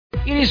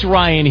It is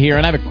Ryan here,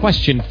 and I have a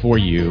question for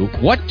you.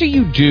 What do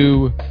you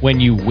do when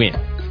you win?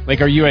 Like,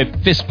 are you a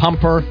fist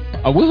pumper,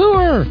 a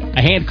woohooer,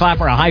 a hand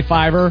clapper, a high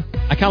fiver?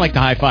 I kind of like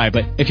the high five,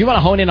 but if you want to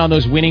hone in on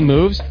those winning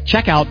moves,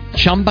 check out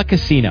Chumba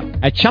Casino.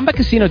 At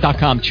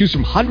ChumbaCasino.com, choose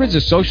from hundreds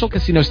of social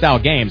casino-style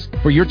games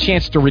for your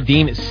chance to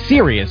redeem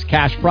serious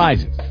cash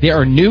prizes. There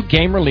are new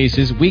game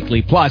releases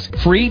weekly, plus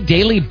free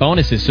daily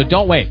bonuses, so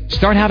don't wait.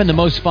 Start having the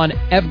most fun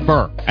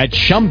ever at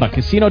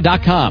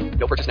ChumbaCasino.com.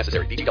 No purchase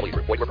necessary. VGW.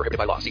 Void where prohibited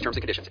by law. See terms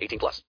and conditions.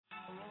 18+.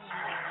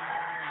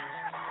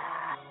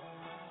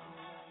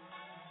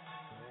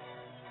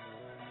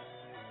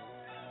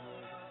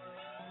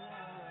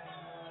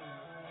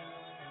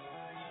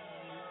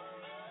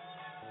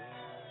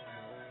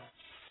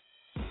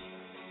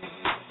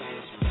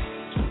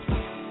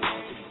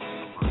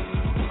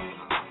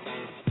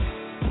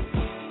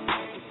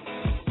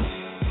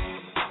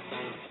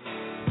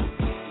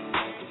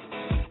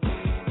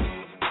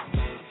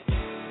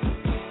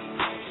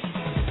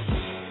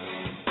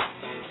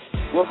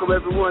 Welcome,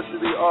 everyone, to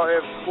the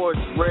RF Sports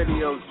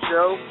Radio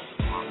Show.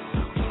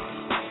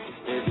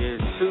 It is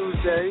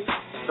Tuesday,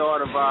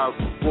 start of our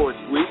sports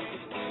week.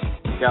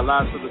 Got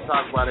lots to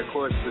talk about, of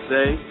course,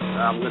 today.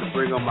 I'm going to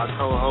bring on my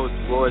co-host,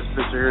 Roy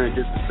Fisher, here in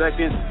just a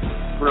second.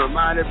 I'm going to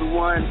remind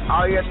everyone,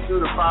 all you have to do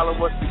to follow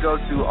us to go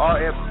to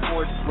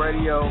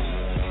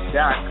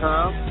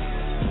rfsportsradio.com.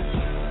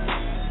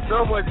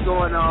 So much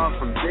going on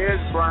from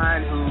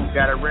Bryant, who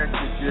got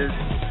arrested just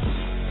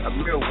a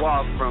mere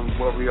walk from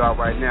where we are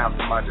right now,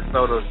 from our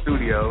DeSoto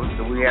studios.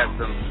 So we have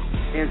some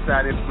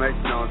inside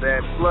information on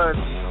that. Plus,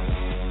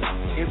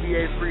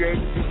 NBA free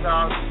agency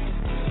talk.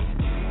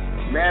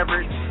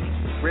 Mavericks,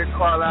 Rick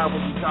Carlisle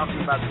will be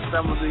talking about the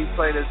Summer League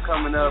play that's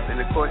coming up.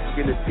 And, of course,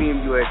 you're getting the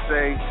Team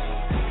USA.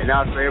 And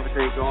also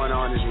everything going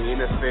on in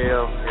the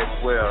NFL as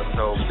well.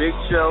 So, big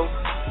show.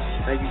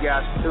 Thank you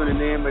guys for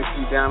tuning in. Make sure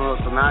you download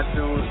us on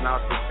iTunes and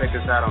also check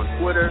us out on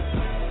Twitter.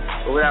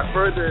 But without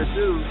further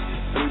ado,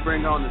 we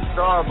bring on the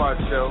star of our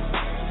show,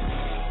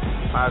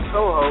 our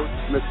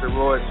co-host, Mr.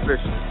 Roy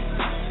Fisher.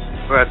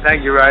 Well,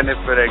 thank you, Rodney,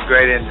 for that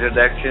great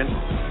introduction.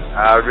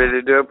 I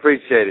really do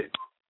appreciate it.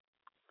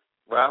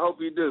 Well, I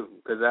hope you do,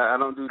 because I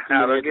don't do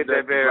too many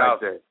introductions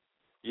like that.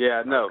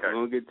 Yeah, I know. Okay. I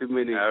don't get too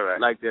many right.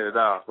 like that at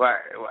all. Why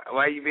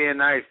are you being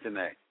nice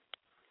tonight?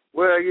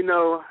 Well, I'm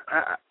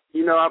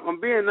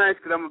being nice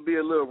because I'm going to be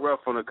a little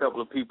rough on a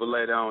couple of people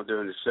later on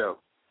during the show.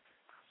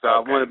 So I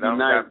want to be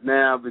nice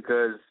now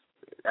because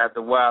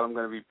after a while, I'm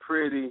going to be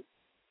pretty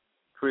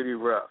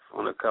rough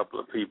on a couple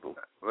of people.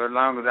 Well, as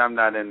long as I'm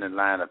not in the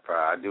line of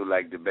fire, I do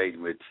like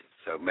debating with you,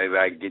 so maybe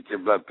I can get your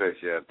blood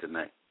pressure up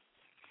tonight.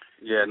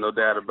 Yeah, no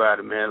doubt about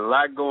it, man. A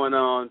lot going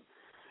on.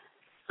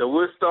 So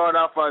we'll start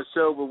off our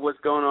show with what's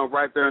going on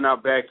right there in our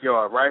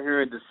backyard, right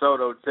here in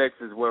DeSoto,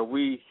 Texas, where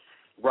we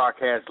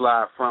broadcast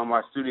live from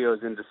our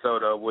studios in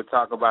DeSoto. We'll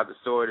talk about the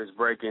story that's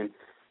breaking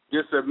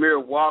just a mere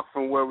walk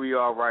from where we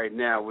are right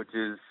now, which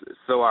is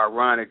so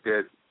ironic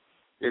that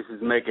this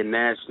is making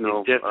national.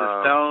 It's just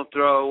a stone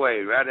throw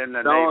away, right in the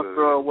neighborhood. Stone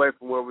throw away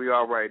from where we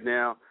are right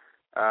now.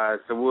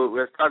 So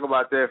let's talk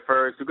about that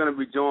first. We're going to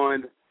be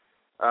joined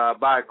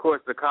by, of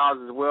course, the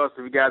calls as well.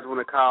 So if you guys want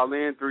to call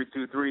in,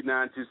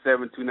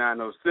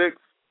 323-927-2906.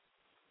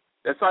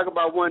 Let's talk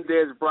about one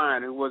Des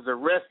Bryant, who was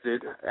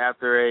arrested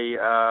after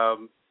a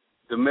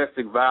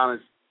domestic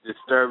violence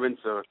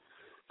disturbance or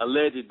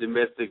alleged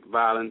domestic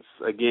violence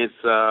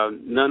against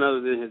none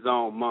other than his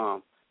own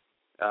mom.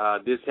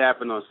 This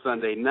happened on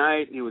Sunday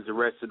night. He was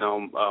arrested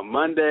on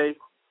Monday,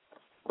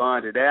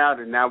 bonded out,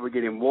 and now we're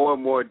getting more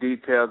and more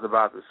details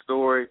about the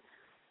story.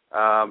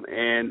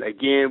 And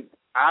again,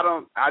 I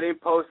didn't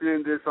post any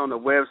of this on the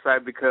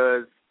website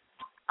because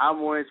I'm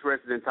more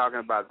interested in talking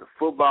about the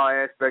football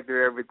aspect of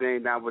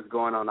everything, not what's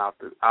going on off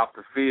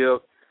the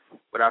field.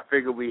 But I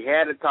figured we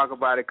had to talk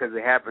about it because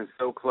it happened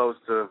so close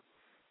to us.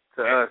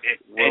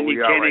 And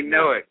you can't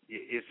ignore it.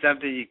 It's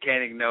something you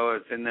can't ignore.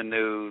 It's in the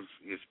news,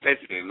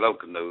 especially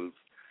local news.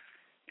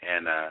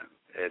 And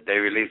they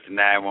released the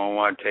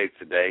 911 tape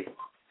today.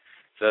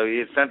 So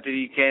it's something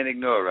you can't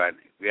ignore, right?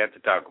 We have to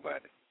talk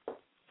about it.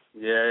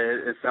 Yeah,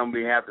 it's something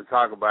we have to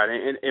talk about.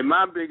 And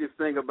my biggest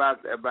thing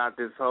about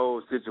this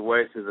whole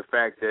situation is the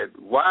fact that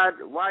why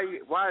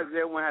does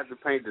everyone have to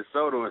paint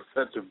DeSoto in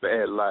such a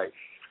bad light?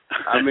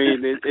 I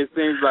mean, it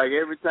seems like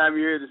every time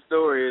you hear the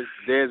story, it's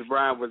Des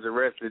Bryant was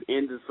arrested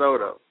in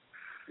DeSoto.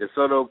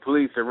 DeSoto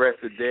police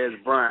arrested Des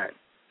Bryant.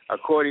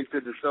 According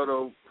to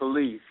DeSoto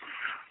police,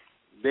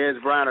 Des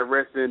Bryant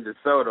arrested in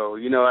DeSoto.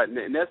 You know,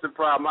 and that's the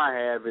problem I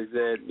have is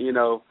that, you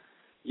know,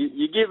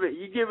 you're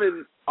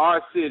giving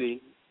our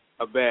city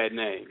a bad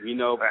name, you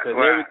know, because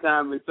every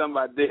time it's something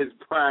about Des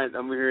Bryant,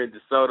 I'm hearing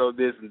DeSoto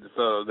this and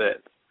DeSoto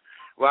that.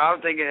 Well, I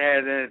don't think it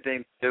has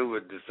anything to do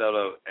with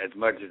DeSoto as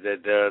much as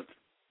it does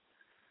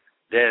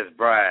Des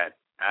Bryant.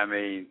 I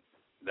mean,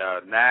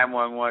 the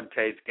 911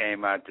 tapes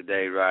came out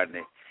today,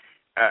 Rodney.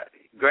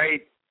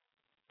 Great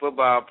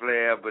football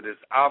player, but his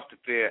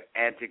off-the-field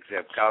antics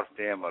have cost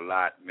him a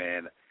lot,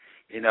 man.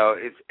 You know,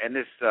 it's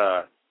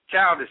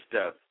childish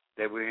stuff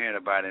that we're hearing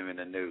about him in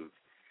the news.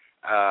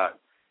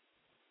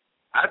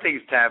 I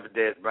think it's time for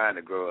Des Bryant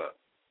to grow up.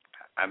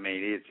 I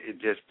mean,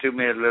 it's just too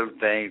many little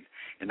things.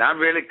 And I'm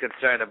really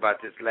concerned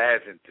about this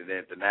last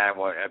incident,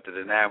 after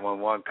the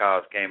 911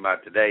 calls came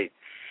out today,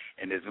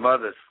 and his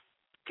mother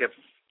kept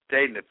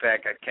stating the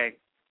fact, I can't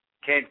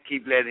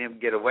keep letting him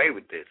get away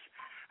with this.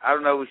 I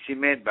don't know what she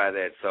meant by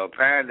that. So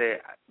apparently,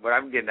 what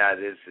I'm getting out of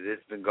this is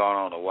it's been going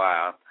on a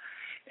while.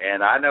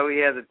 And I know he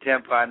has a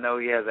temper. I know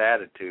he has an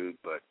attitude.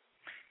 But,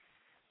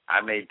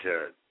 I mean,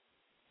 to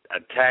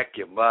attack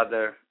your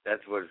mother,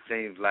 that's what it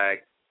seems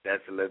like.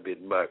 That's a little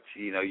bit much.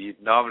 You know,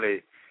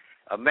 normally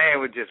a man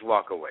would just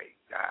walk away.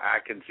 I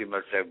can see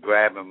myself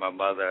grabbing my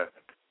mother,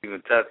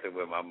 even tussling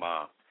with my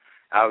mom.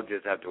 I would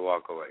just have to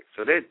walk away.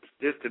 So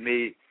this to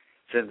me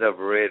sends up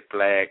a red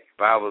flag.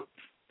 If I was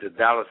the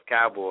Dallas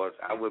Cowboys,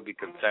 I would be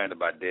concerned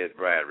about Des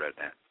Bryant right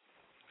now.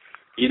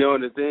 You know,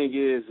 and the thing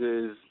is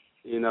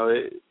you know,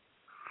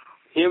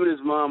 him and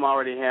his mom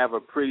already have a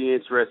pretty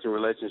interesting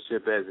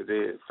relationship as it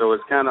is. So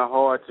it's kind of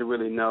hard to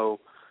really know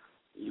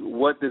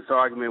what this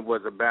argument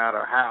was about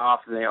or how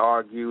often they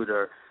argued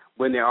or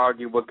when they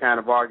argued, what kind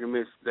of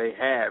arguments they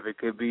have. It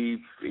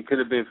could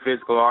have been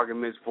physical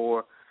arguments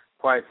for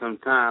quite some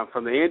time.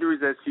 From the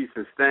injuries that she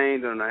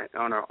sustained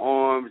on her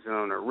arms and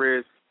on her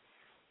wrists,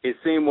 it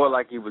seemed more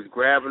like he was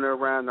grabbing her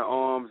around the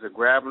arms or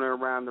grabbing her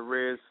around the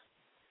wrists,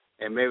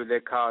 and maybe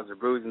that caused a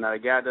bruising. Now, the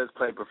guy does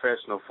play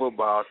professional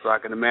football, so I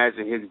can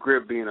imagine his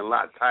grip being a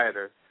lot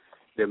tighter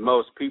than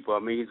most people. I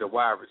mean, he's a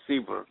wide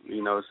receiver,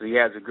 you know, so he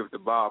has to grip the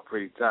ball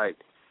pretty tight.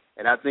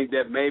 And I think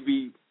that may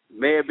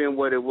have been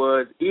what it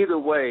was. Either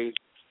way,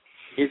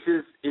 it's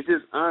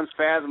just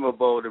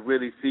unfathomable to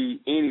really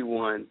see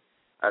anyone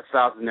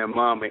assaulting their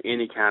mom in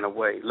any kind of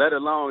way, let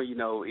alone, you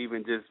know,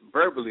 even just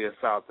verbally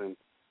assaulting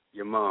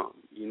your mom,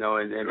 you know,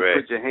 and to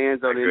put your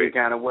hands on any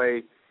kind of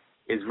way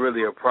is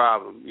really a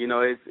problem. You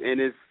know, I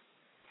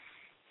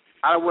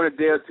don't want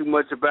to delve too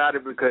much about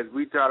it because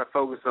we try to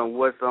focus on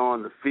what's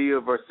on the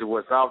field versus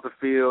what's off the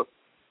field.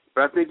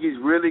 But I think he's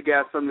really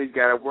got something he's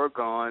got to work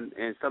on,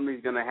 and something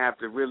he's going to have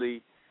to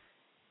really,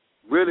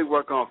 really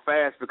work on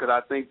fast, because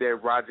I think that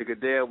Roger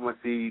Goodell, once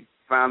he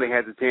finally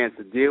has a chance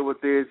to deal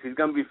with this, he's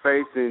going to be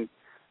facing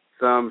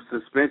some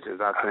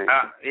suspensions, I think.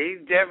 He's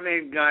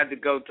definitely going to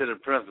go to the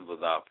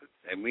principal's office,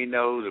 and we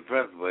know who the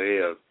principal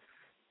is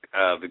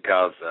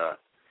because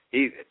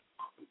he,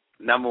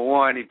 number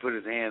one, he put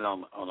his hand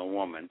on a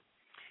woman,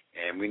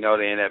 and we know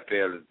the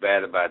NFL is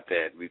bad about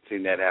that. We've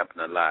seen that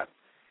happen a lot.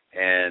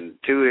 And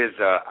two is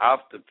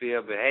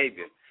off-the-field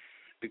behavior.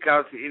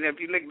 Because, you know, if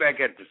you look back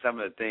at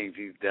some of the things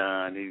he's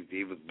done,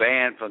 he was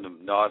banned from the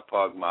North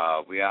Park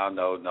Mall. We all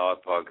know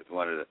North Park is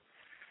one of the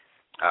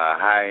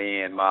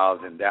high-end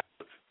malls in Dallas.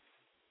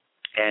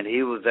 And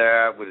he was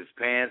there with his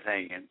pants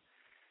hanging,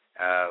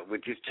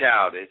 which is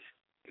childish.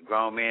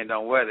 Grown men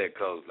don't wear their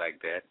clothes like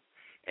that.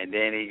 And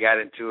then he got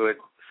into a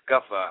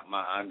scuffle,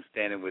 my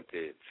understanding, with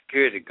the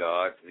security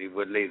guards. He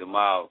wouldn't leave the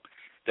mall.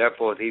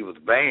 Therefore, he was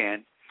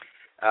banned.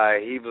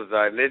 He was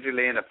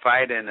literally in a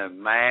fight in a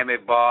Miami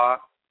bar.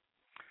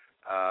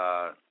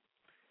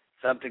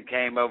 Something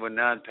came over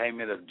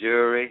non-payment of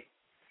jury.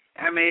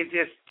 I mean, it's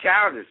just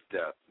childish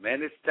stuff,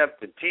 man. It's stuff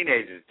that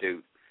teenagers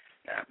do.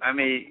 I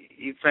mean,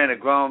 he's playing a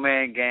grown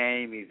man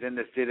game. He's in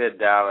the city of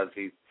Dallas.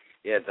 He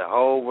has the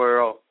whole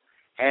world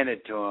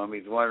handed to him.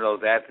 He's one of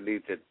those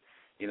athletes that,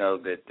 you know,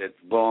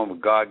 that's born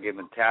with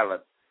God-given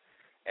talent.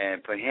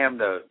 And for him,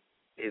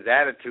 his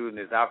attitude and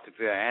his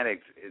off-the-field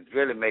antics is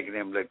really making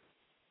him look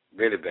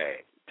really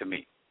bad to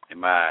me, in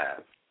my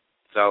eyes.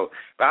 So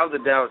if I was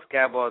the Dallas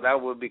Cowboys, I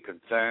would be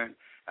concerned.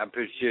 I'm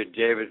pretty sure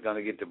Jerry's going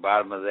to get to the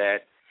bottom of that.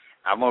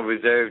 I'm going to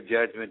reserve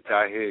judgment until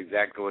I hear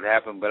exactly what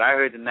happened. But I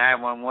heard the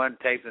 911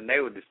 tapes, and they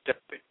were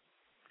disturbing.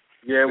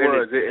 Yeah, it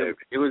was.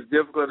 It was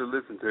difficult to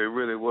listen to. It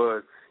really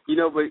was. You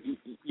know, but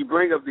you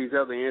bring up these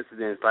other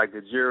incidents, like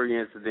the jury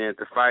incident,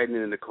 the fighting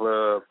in the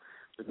club,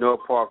 the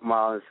North Park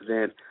Mall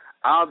incident.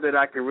 All that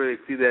I can really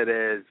see that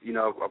as, you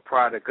know, a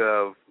product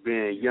of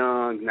being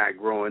young, not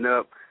growing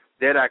up.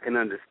 That I can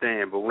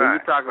understand. But when you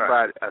talk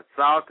about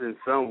assaulting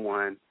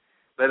someone,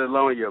 let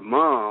alone your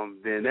mom,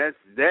 then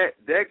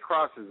that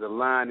crosses the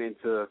line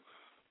into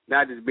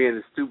not just being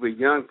a stupid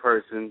young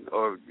person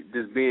or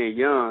just being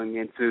young,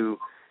 into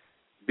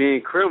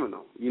being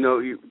criminal. You know,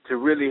 to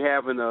really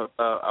having a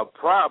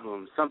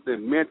problem,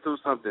 something mental,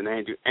 something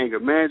anger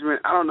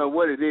management. I don't know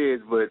what it is,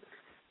 but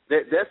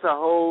that's a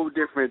whole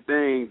different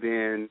thing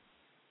than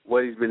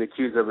what he's been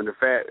accused of in the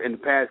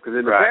past, because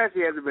in the past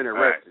he hasn't been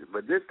arrested,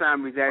 but this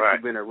time he's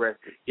actually been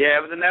arrested. Yeah,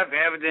 it was enough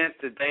evidence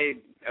that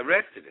they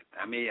arrested him.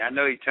 I mean, I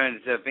know he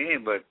turned himself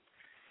in, but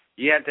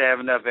you have to have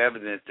enough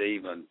evidence to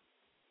even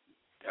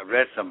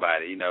arrest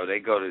somebody. You know, they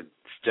go to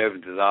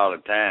disturbances all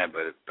the time,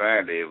 but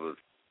apparently it was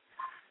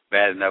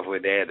bad enough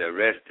where they had to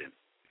arrest him.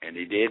 And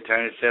he did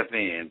turn himself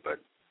in, but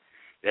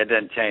that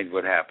doesn't change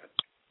what happened.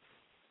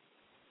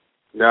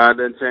 No, it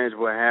doesn't change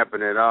what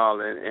happened at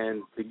all.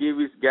 And to give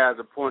these guys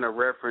a point of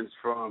reference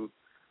from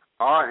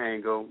our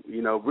angle,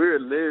 you know, we're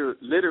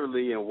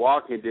literally in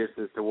walking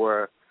distance to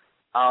where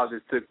all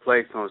this took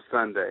place on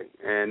Sunday.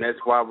 And that's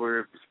why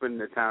we're spending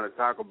the time to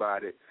talk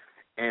about it.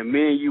 and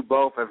me and you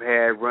both have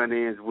had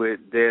run-ins with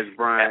Des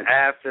Bryant.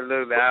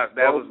 Absolutely. That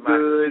both was my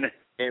good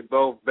and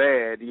both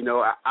bad. You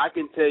know, I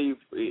can tell you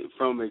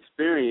from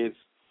experience,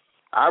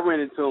 I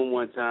ran into him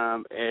one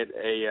time at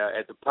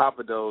the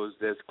Papados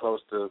that's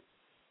close to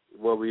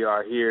where we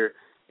are here,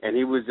 and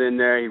he was in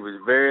there. He was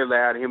very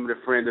loud, him and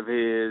a friend of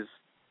his,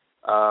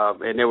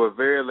 and they were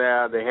very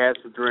loud. They had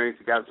some drinks,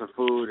 got some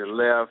food, and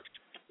left.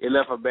 It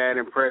left a bad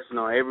impression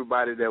on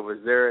everybody that was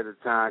there at the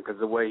time because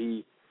the way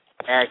he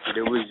acted.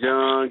 It was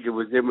young, it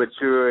was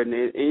immature, and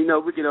you know,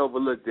 we can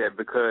overlook that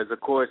because, of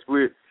course,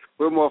 we're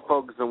more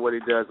focused on what he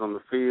does on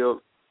the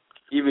field.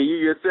 Even you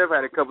yourself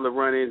had a couple of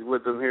run-ins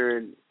with him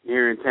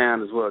here in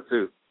town as well,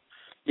 too.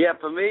 Yeah,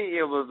 for me,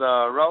 it was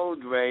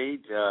road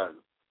rage.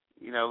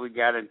 You know, we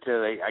got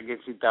into, I guess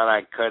he thought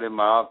I cut him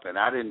off, and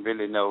I didn't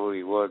really know who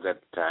he was at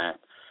the time.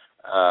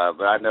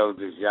 But I know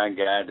this young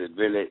guy that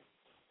really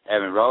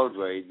having road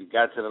rage. We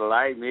got to the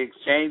light, and we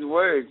exchanged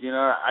words. You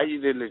know, I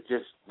usually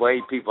just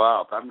wave people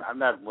off. I'm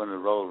not one of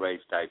the road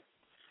rage type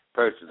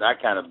persons. I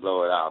kind of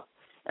blow it off.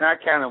 And I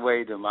kind of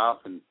waved him off,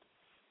 and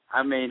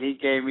I mean, he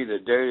gave me the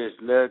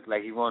dirtiest look,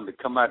 like he wanted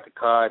to come out the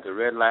car at the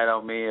red light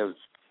on me.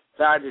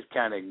 So I just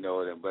kind of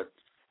ignored him. But,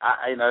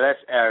 you know,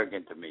 that's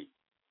arrogant to me.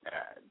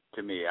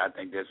 I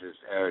think this is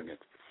arrogant.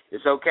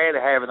 It's okay to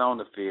have it on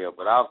the field,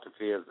 but off the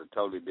field is a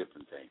totally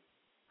different thing.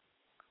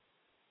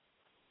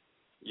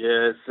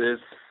 Yes,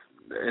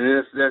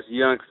 that's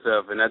young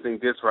stuff, and I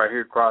think this right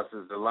here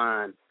crosses the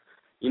line.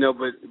 You know,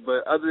 but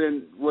other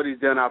than what he's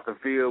done off the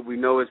field, we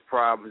know his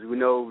problems. We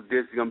know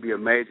this is going to be a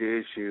major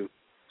issue.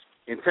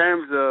 In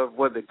terms of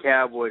what the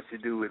Cowboys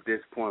should do at this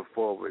point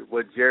forward,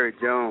 what Jerry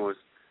Jones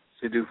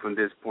should do from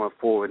this point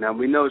forward. Now,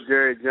 we know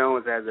Jerry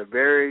Jones has a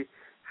very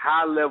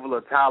high level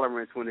of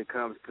tolerance when it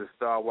comes to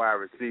star wide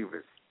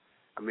receivers.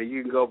 I mean,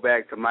 you can go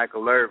back to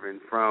Michael Irvin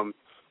from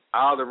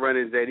all the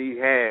run-ins that he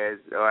has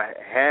or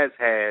has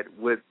had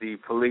with the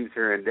police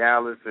here in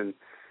Dallas and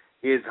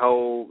his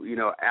whole, you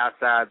know,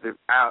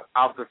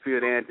 off the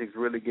field antics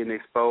really getting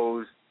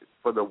exposed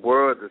for the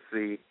world to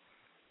see.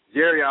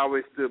 Jerry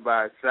always stood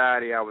by his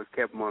side. He always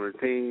kept him on the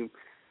team.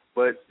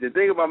 But the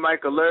thing about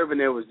Michael Irvin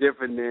that was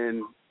different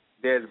than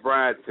Des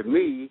Bryant to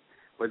me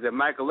was that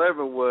Michael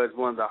Irvin was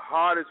one of the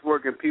hardest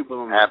working people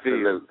on the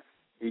field.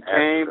 He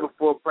came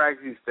before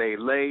practice. He stayed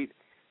late.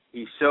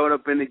 He showed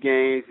up in the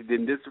games. He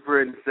didn't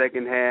disappear in the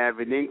second half.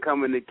 He didn't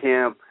come into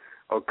camp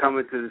or come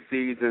into the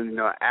season, you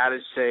know, out of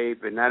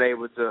shape and not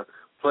able to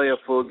play a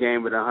full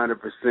game at 100%.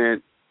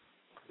 And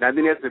I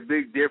think that's a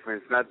big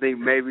difference. And I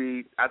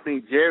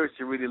think Jerry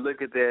should really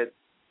look at that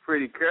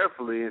pretty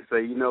carefully and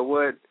say, you know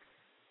what,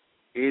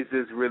 is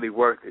this really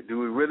worth it? Do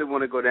we really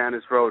want to go down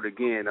this road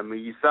again? I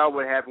mean, you saw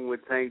what happened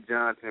with Tank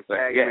Johnson and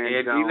Pac-Man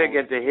if you look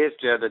at the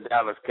history of the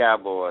Dallas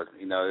Cowboys,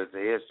 you know, there's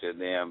a history of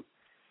them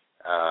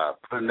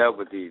putting up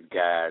with these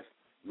guys.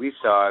 We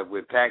saw it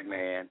with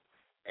Pac-Man,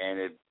 and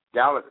if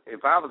I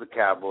was the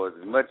Cowboys,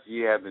 as much as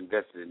you have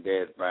invested in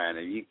Des Bryant,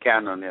 and you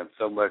count on them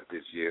so much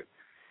this year,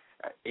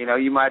 you know,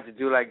 you might have to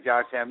do like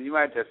Josh Hammond. You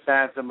might have to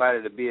assign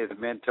somebody to be his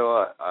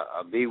mentor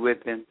or be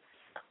with him.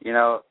 You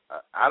know,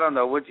 I don't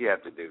know what you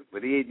have to do,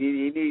 but he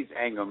needs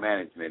anger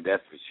management,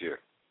 that's for sure.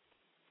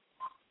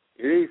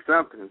 He needs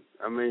something.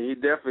 I mean, he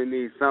definitely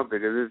needs something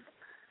because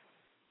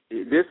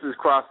this is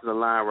crossing the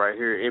line right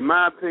here. In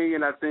my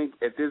opinion, I think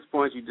at this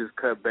point you just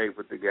cut bait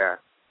with the guy.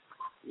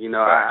 You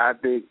know, I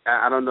think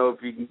I don't know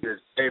if you can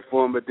just stay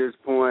for him at this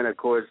point. Of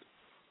course,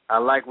 I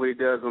like what he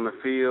does on the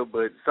field,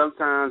 but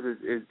sometimes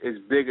it's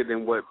bigger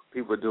than what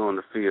people do on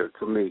the field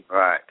to me.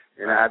 Right.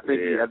 And I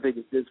think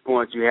at this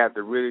point you have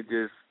to really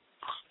just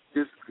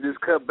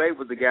cut bait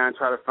with the guy and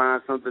try to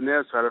find something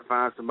else, try to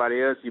find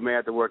somebody else. You may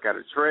have to work out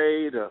a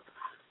trade or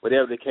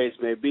whatever the case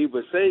may be.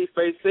 But say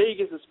he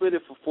gets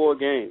suspended for 4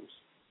 games.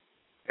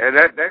 And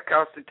that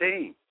costs the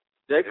team.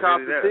 That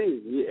costs the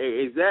team. Yeah,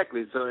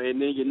 exactly. So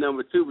and then your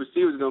number 2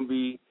 receiver is going to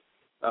be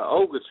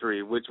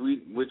Ogletree, which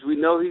we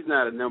know he's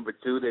not a number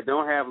 2. They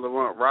don't have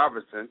Laurent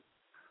Robertson.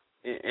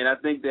 And I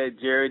think that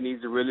Jerry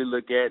needs to really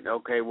look at,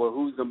 okay, well,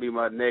 who's going to be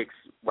my next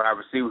wide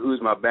receiver?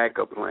 Who's my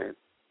backup plan?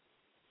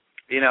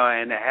 You know,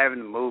 and having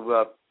to move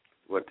up,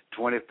 to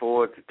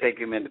 24 to take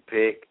him in the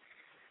pick.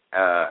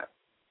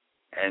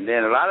 And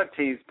then a lot of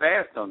teams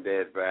passed on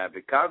Des Bryant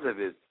because of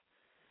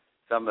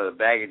some of the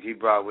baggage he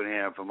brought with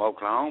him from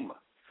Oklahoma.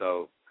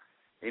 So,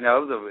 you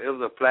know, it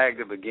was a flag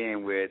to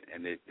begin with,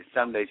 and it's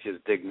something they should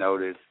have taken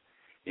notice,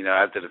 you know,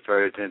 after the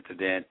first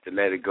incident to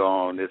let it go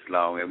on this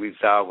long. And we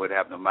saw what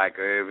happened to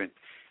Michael Irvin.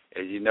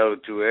 As you know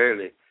too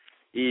early,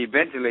 he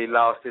eventually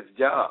lost his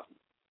job,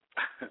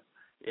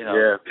 you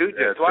know,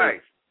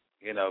 twice.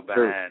 You know,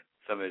 behind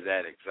some of his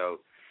antics. So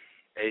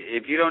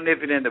if you don't nip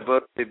it in the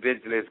book,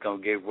 eventually it's going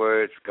to get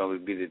worse. It's going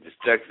to be the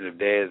destruction of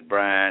Des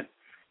Bryant.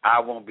 I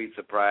won't be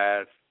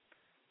surprised,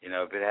 you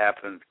know, if it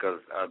happens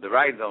because the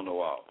writing's on the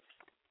wall.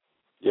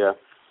 Yeah,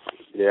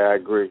 I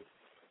agree.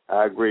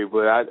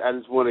 But I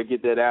just want to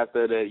get that out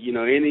there that, you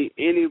know,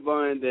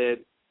 anyone that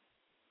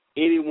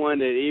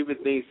even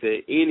thinks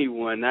that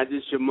anyone, not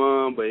just your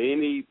mom, but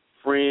any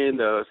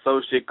friend or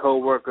associate,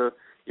 coworker,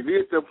 if you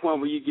get to a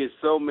point where you get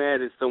so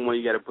mad at someone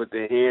you got to put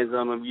their hands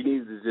on them, you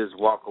need to just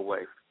walk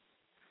away.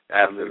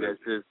 Absolutely. I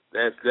mean,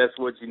 that's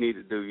what you need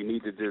to do. You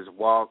need to just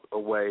walk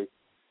away.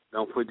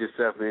 Don't put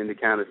yourself in any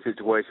kind of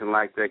situation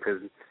like that,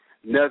 because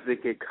nothing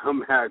can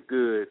come out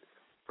good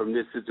from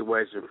this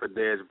situation for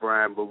Dez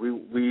Bryant. But we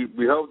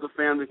hope the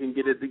family can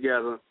get it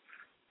together.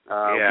 We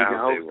can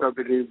hope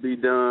something can be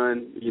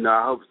done. You know,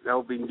 I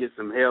hope we can get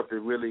some help to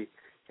really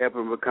help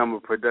him become a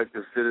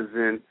productive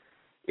citizen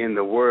in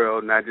the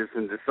world, not just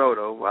in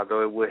DeSoto.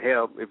 Although it would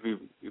help if he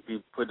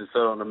put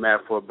DeSoto on the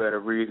map for a better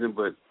reason.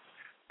 But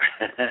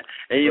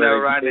and you know,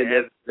 Rodney,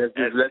 that's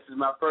just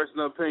my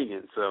personal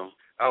opinion. So,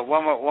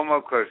 one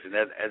more question.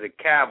 As a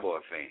Cowboy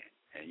fan,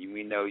 and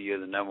we know you're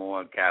the number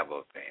one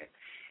Cowboy fan,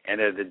 and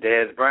as a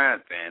Dez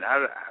Bryant fan,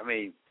 I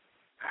mean,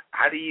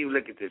 how do you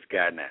look at this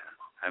guy now?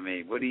 I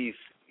mean, what do you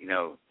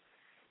know?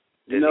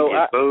 Does he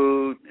get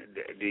booed?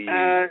 Do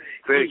you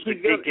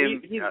critique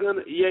him?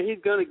 He's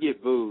gonna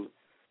get booed.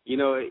 You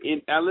know,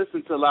 I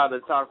listened to a lot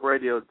of talk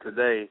radio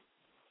today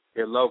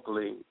here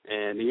locally,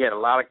 and he had a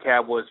lot of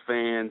Cowboys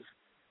fans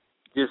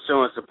just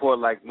showing support.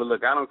 Like, well,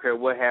 look, I don't care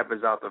what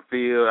happens off the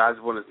field. I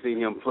just want to see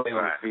him play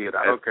on the field.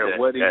 I don't care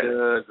what he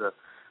does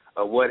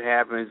or what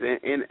happens,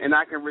 and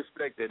I can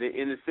respect it.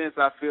 In a sense,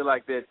 I feel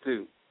like that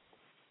too.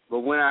 But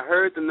when I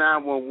heard the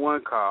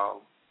 911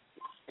 call,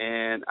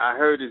 and I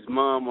heard his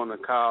mom on the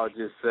call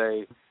just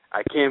say,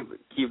 "I can't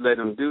keep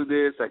letting him do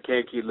this. I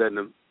can't keep letting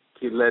him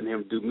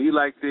do me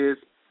like this.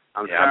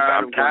 I'm tired.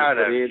 I'm tired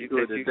of it. I'm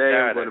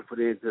going to put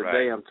it into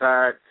today. I'm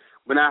tired."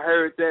 When I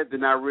heard that,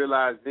 then I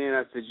realized. Then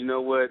I said, "You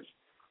know what?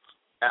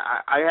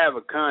 I have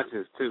a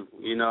conscience too.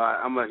 You know,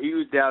 I'm a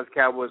huge Dallas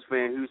Cowboys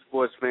fan, huge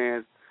sports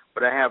fan,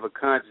 but I have a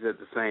conscience at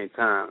the same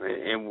time.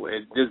 And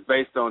just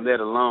based on that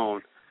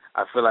alone,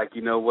 I feel like,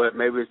 you know what?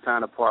 Maybe it's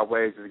time to part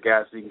ways with the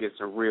guy so he can get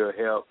some real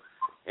help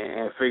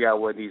and figure out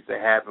what needs to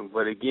happen."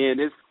 But again,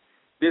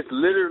 this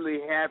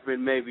literally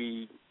happened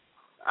maybe,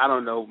 I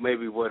don't know,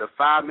 maybe a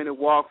 5-minute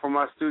walk from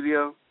our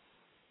studio.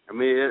 I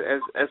mean,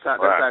 that's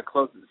how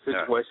close the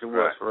situation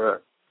was for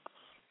us.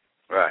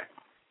 Right.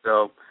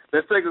 So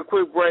let's take a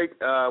quick break.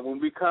 When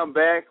we come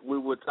back, we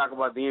will talk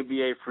about the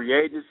NBA free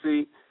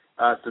agency,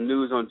 some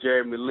news on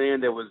Jeremy Lin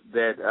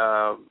that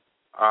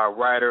our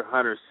writer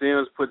Hunter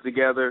Sims put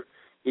together.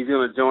 He's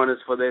going to join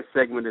us for that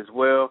segment as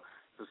well.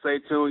 So stay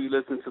tuned. You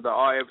listen to the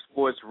RF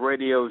Sports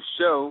Radio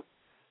show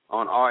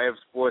on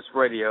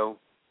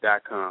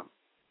rfsportsradio.com.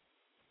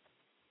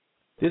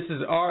 This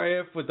is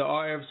RF with the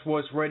RF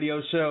Sports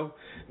Radio Show.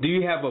 Do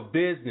you have a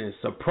business,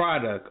 a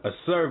product, a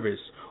service,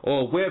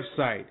 or a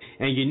website,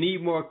 and you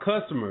need more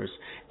customers?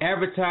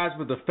 Advertise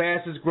with the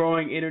fastest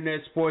growing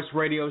internet sports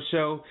radio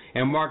show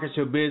and market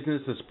your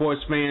business to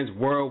sports fans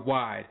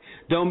worldwide.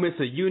 Don't miss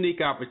a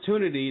unique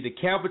opportunity to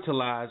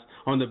capitalize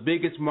on the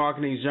biggest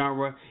marketing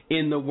genre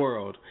in the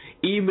world.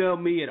 Email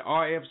me at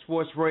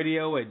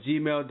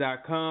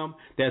rfsportsradio@gmail.com.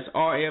 That's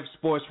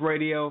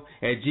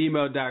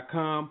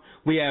rfsportsradio@gmail.com.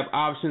 We have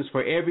options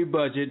for every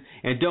budget,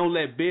 and don't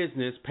let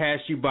business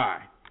pass you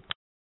by.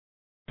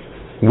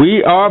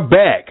 We are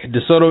back.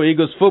 DeSoto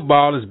Eagles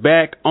football is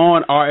back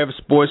on RF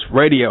Sports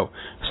Radio.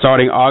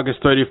 Starting August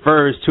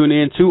 31st, tune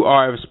in to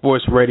RF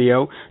Sports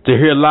Radio to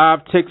hear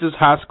live Texas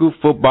high school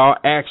football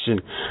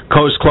action.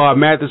 Coach Claude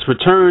Mathis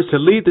returns to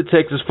lead the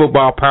Texas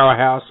football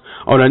powerhouse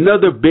on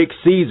another big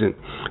season.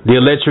 The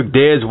electric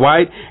Dez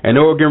White and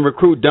Oregon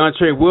recruit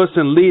Dontre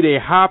Wilson lead a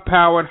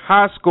high-powered,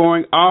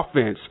 high-scoring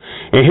offense.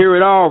 And hear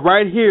it all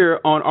right here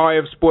on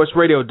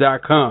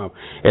rfsportsradio.com.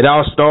 It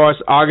all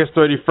starts August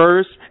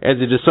 31st as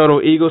the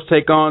DeSoto Eagles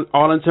take on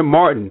Arlington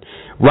Martin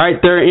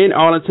right there in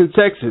Arlington,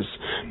 Texas.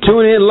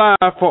 Tune in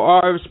live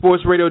for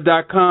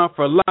rfsportsradio.com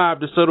for live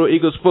DeSoto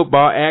Eagles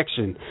football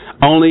action.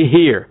 Only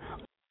here.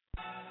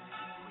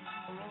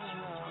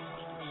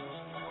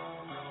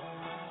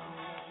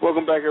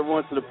 Welcome back,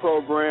 everyone, to the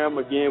program.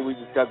 Again, we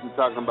just got to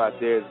talking about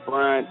Dez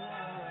Bryant.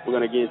 We're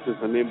going to get into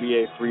some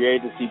NBA free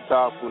agency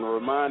talk. I'm going to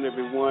remind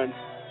everyone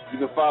you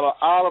can follow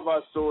all of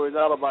our stories,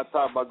 all of our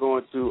talk by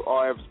going to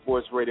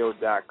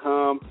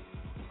rfsportsradio.com.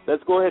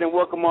 Let's go ahead and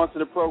welcome onto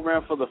the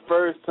program for the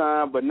first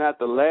time, but not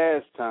the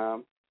last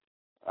time,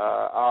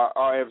 our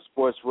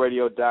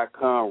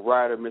rfsportsradio.com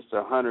writer,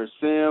 Mr. Hunter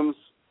Sims.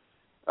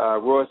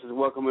 Royce is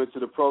welcome into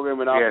the program,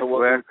 and also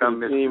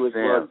welcome to the team as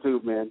well, too,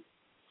 man.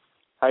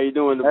 How you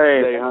doing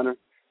today, Hunter?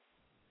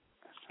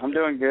 I'm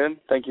doing good.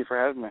 Thank you for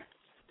having me.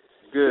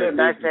 Good.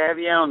 Nice to have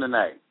you on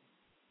tonight.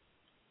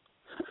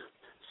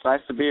 It's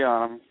nice to be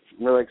on.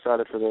 I'm really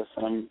excited for this,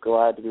 and I'm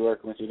glad to be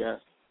working with you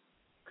guys.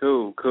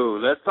 Cool.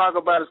 Let's talk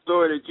about a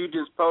story that you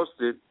just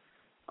posted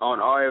on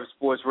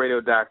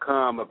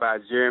rfsportsradio.com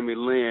about Jeremy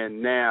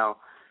Lin now.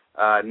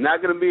 Not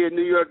going to be a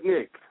New York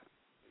Knick.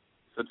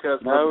 So tell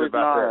us a little bit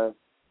about that.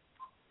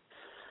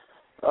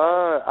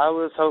 I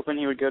was hoping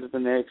he would go to the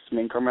Knicks. I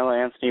mean, Carmelo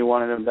Anthony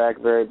wanted him back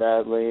very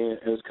badly.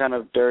 It was kind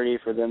of dirty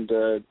for them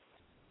to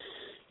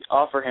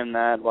offer him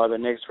that while the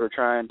Knicks were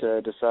trying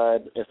to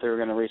decide if they were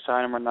going to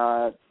re-sign him or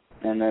not.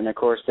 And then, of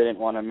course, they didn't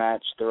want to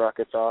match the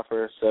Rockets'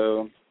 offer.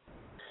 So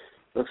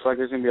looks like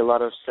there's going to be a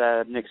lot of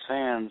sad Knicks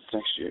fans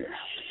next year.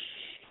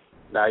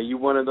 Now, you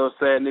one of those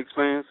sad Knicks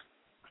fans?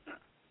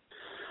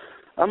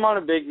 I'm not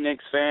a big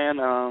Knicks fan.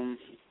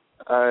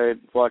 I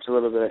watch a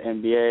little bit of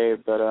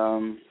NBA, but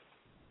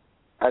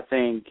I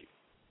think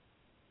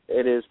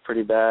it is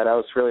pretty bad. I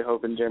was really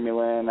hoping Jeremy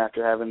Lin,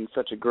 after having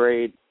such a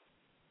great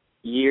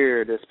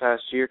year this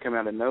past year, come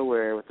out of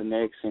nowhere with the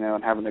Knicks,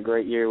 and having a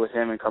great year with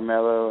him and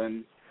Carmelo,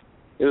 and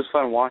it was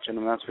fun watching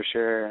him, that's for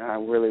sure. And I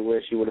really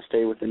wish he would have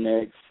stayed with the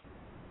Knicks.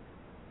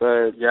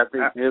 But yeah, I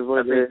think it is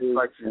what it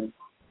is.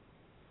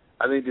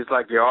 I think just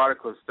like your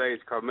article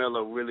states,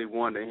 Carmelo really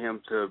wanted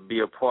him to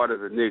be a part of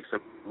the Knicks.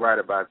 I'm right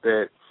about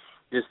that.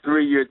 This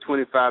 3-year,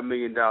 $25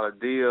 million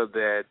deal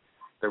that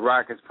the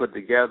Rockets put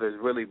together is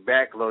really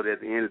backloaded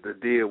at the end of the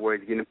deal, where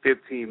he's getting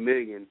 $15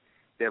 million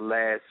that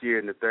last year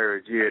in the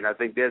third year. And I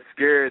think that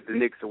scared the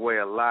Knicks away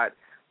a lot,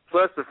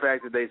 plus the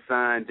fact that they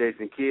signed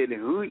Jason Kidd,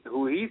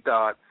 who he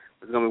thought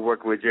was going to be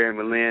working with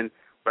Jeremy Lin.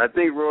 But I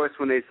think, Royce,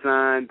 when they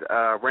signed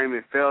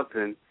Raymond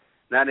Felton,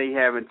 now they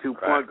having two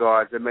point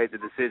guards, that made the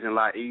decision a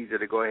lot easier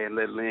to go ahead and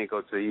let Lin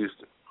go to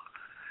Houston.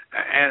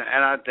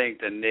 And I think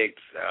the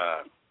Knicks,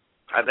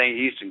 I think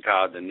Houston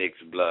called the Knicks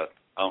bluff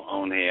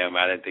on him.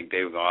 I didn't think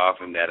they were going to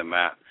offer him that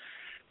amount.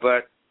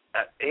 But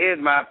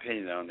here's my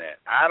opinion on that.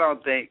 I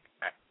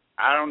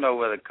don't know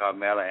whether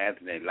Carmelo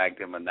Anthony liked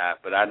him or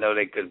not, but I know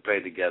they couldn't play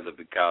together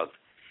because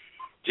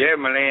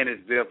Jeremy Lin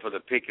is built for the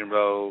pick and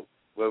roll,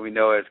 where we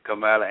know as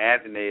Carmelo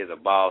Anthony is a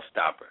ball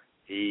stopper.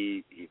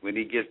 When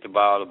he gets the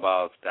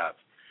ball stops.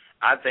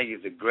 I think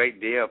it's a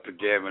great deal for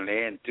Jeremy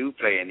Lin to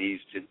play in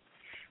Houston,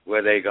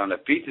 where they're going to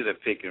feature the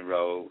pick and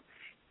roll.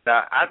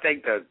 Now, I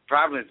think the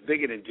problem is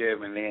bigger than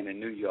Jeremy Lin in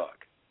New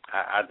York.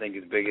 I think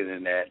it's bigger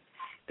than that.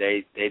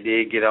 They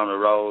did get on the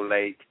roll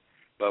late,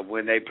 but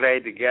when they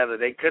played together,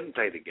 they couldn't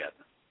play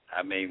together.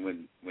 I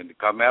mean, when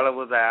Carmelo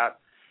was out,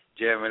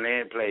 Jeremy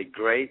Lin played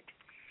great,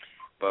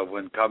 but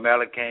when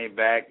Carmelo came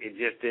back, it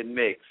just didn't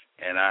mix,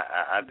 and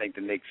I think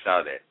the Knicks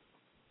saw that.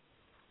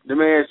 Let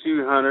me ask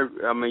you, Hunter,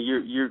 I mean,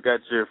 you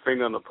got your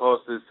finger on the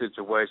pulse of this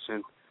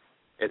situation.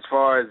 As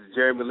far as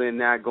Jeremy Lin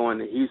now going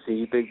to Houston,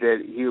 you think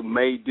that he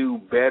may do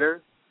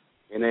better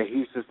in a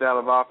Houston style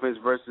of offense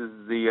versus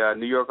the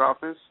New York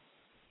offense?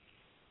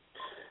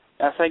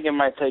 I think it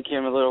might take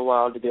him a little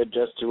while to get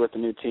adjusted with the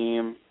new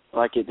team,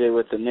 like it did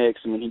with the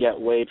Knicks. I mean, he got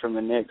weighed from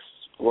the Knicks,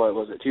 what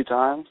was it, 2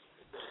 times?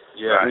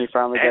 Yeah. And he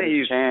finally got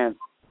his chance.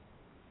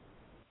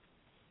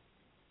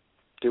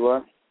 Do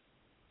what?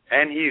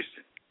 And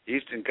Houston.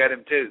 Houston cut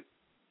him too.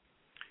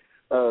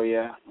 Oh,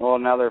 yeah. Well,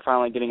 now they're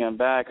finally getting him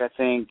back. I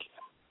think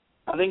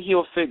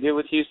he'll fit good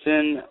with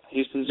Houston.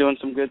 Houston's doing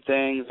some good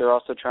things. They're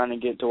also trying to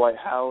get Dwight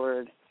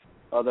Howard,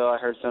 although I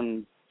heard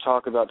some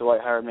talk about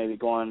Dwight Howard maybe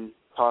going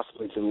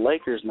possibly to the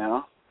Lakers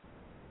now.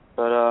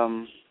 But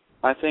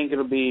I think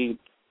it'll be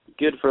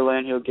good for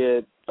Lin. He'll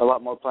get a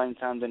lot more playing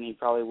time than he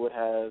probably would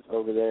have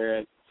over there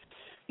at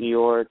New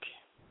York.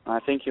 I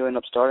think he'll end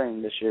up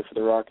starting this year for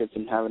the Rockets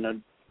and having a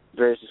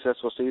very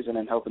successful season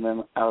and helping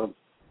them out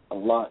a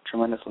lot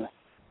tremendously.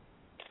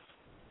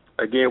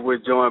 Again, we're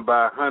joined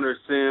by Hunter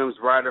Sims,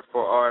 writer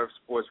for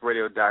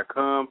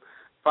rfsportsradio.com.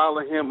 Follow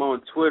him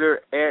on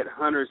Twitter at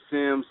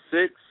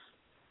HunterSims6,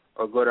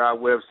 or go to our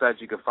website.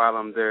 You can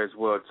follow him there as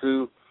well,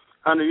 too.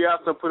 Hunter, you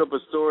also put up a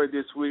story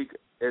this week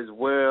as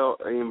well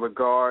in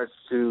regards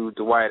to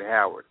Dwight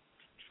Howard.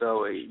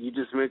 So you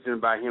just mentioned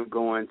about him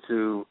going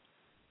to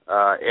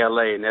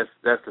L.A., and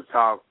that's the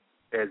talk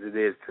as it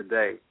is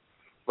today.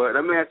 But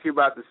let me ask you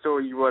about the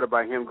story you wrote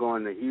about him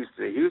going to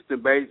Houston.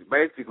 Houston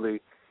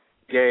basically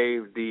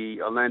gave the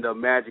Orlando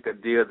Magic a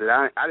deal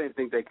that I didn't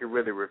think they could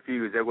really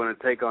refuse. They're going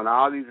to take on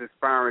all these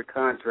expiring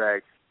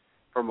contracts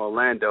from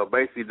Orlando,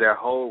 basically their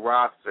whole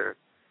roster,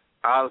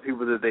 all the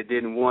people that they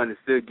didn't want, and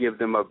still give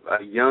them a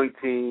young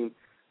team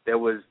that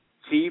was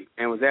cheap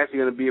and was actually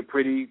going to be a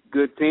pretty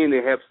good team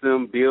that helps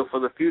them build for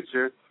the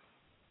future.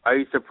 Are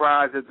you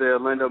surprised that the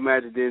Orlando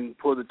Magic didn't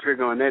pull the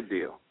trigger on that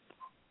deal?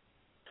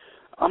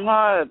 I'm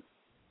not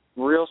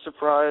real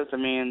surprised. I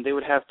mean, they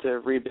would have to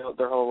rebuild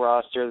their whole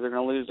roster. They're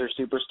going to lose their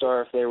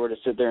superstar if they were to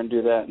sit there and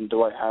do that, and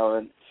Dwight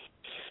Howard.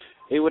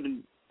 It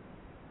would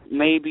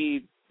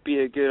maybe be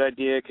a good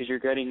idea because you're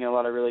getting a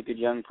lot of really good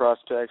young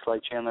prospects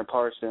like Chandler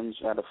Parsons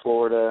out of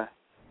Florida.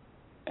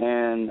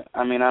 And,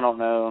 I mean, I don't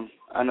know.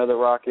 I know the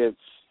Rockets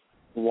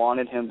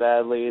wanted him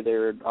badly. They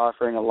were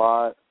offering a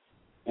lot,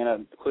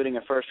 and including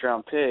a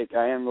first-round pick.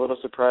 I am a little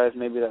surprised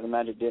maybe that the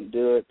Magic didn't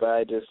do it, but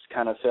I just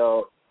kind of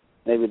felt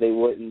maybe they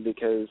wouldn't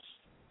because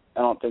I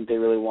don't think they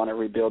really want to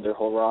rebuild their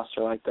whole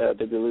roster like that.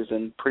 They'd be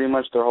losing pretty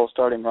much their whole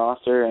starting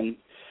roster, and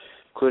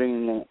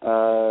including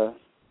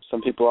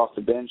some people off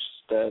the bench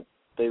that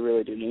they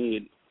really do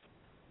need.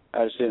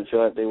 I just didn't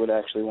feel like they would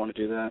actually want to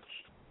do that.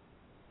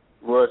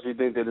 Russ, you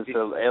think that it's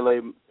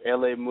a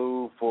LA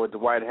move for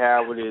Dwight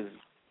Howard is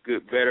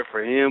good, better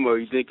for him, or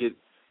you think it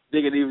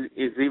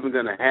even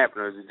going to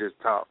happen, or is it just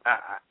talk?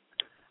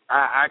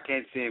 I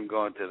can't see him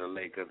going to the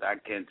Lakers. I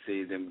can't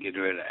see them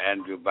getting rid of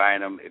Andrew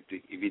Bynum. If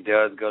he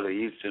does go to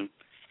Houston,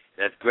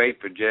 that's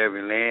great for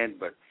Jeremy Lin,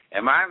 but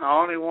Am I the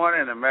only one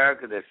in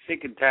America that's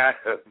sick and tired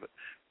of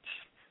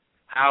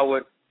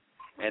Howard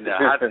and the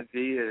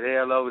hostility is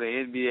hell over the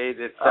NBA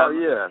this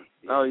summer?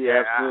 Oh,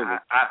 yeah, absolutely.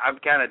 I'm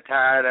kind of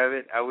tired of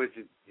it. I wish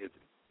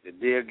the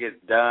deal gets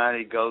done,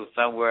 he goes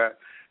somewhere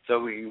so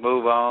we can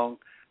move on.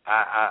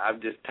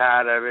 I'm just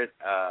tired of it.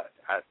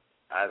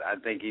 I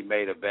think he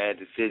made a bad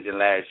decision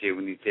last year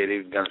when he said he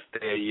was going to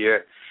stay a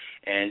year.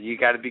 And you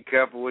got to be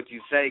careful what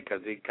you say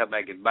because he can come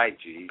back and bite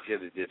you. He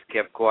should have just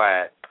kept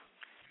quiet.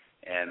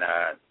 And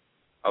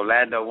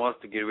Orlando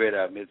wants to get rid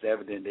of him. It's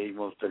evident that he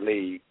wants to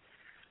leave.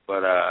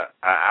 But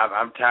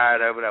I'm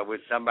tired of it. I wish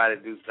somebody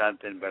would do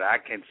something, but I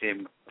can't see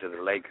him to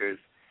the Lakers.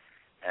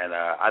 And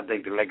I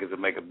think the Lakers will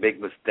make a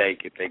big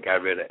mistake if they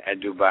got rid of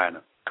Andrew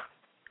Bynum.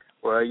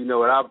 Well, you know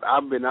what?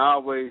 I've been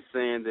always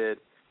saying that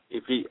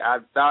I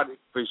thought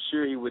for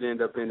sure he would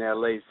end up in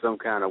L.A. some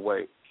kind of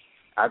way.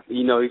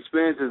 He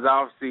spends his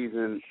off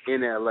season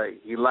in L.A.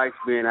 He likes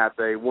being out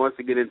there. He wants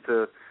to get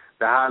into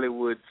the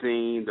Hollywood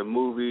scene, the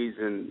movies,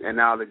 and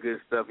all the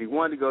good stuff. He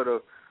wanted to go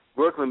to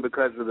Brooklyn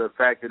because of the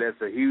fact that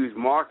that's a huge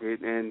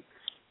market, and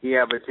he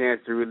have a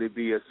chance to really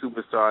be a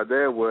superstar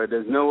there. Where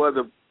there's no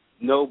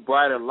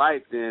brighter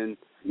light than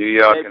New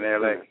York and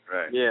L.A.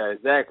 Right? Yeah,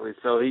 exactly.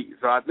 So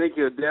I think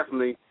he'll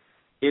definitely,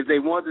 if they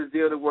want this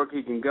deal to work,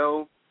 he can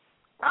go.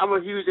 I'm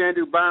a huge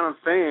Andrew Bynum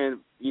fan,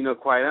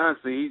 quite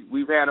honestly.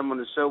 We've had him on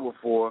the show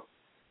before,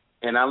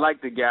 and I like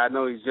the guy. I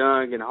know he's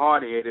young and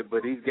hard-headed,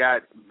 but he's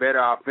got better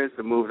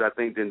offensive moves, I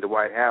think, than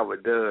Dwight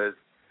Howard does.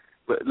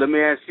 But let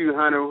me ask you,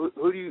 Hunter,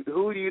 who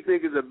do you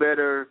think is a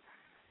better,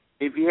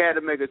 if you had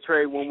to make a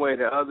trade one way or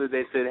the other,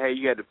 they said, hey,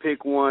 you had to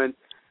pick one,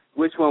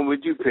 which one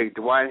would you pick,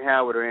 Dwight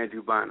Howard or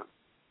Andrew Bynum?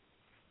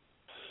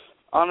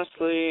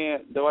 Honestly,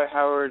 Dwight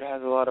Howard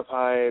has a lot of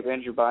hype.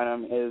 Andrew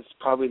Bynum is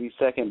probably the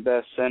second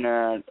best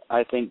center,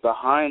 I think,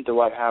 behind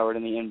Dwight Howard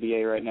in the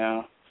NBA right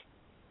now.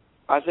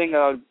 I think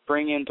I would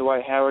bring in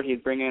Dwight Howard.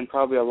 He'd bring in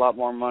probably a lot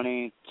more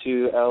money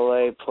to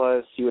L.A.,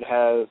 plus you would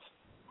have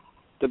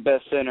the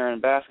best center in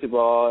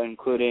basketball,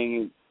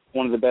 including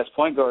one of the best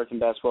point guards in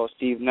basketball,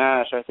 Steve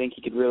Nash. I think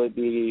he could really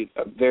be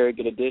a very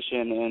good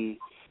addition, and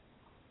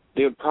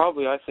they would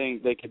probably, I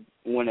think they could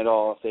win it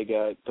all if they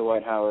got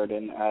Dwight Howard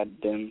and add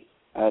him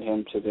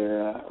to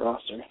their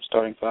roster,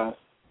 starting five.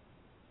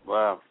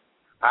 Wow.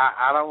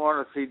 I don't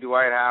want to see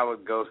Dwight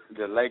Howard go to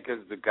the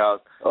Lakers because...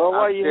 Oh, why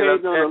are you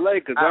hating on the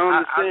Lakers? I don't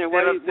understand.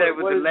 I'm upset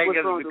with the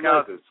Lakers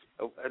because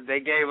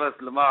they gave us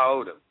Lamar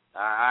Odom.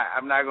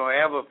 I'm not going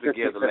to ever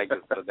forgive the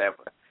Lakers for that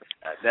one.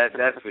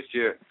 That's for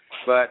sure.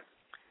 But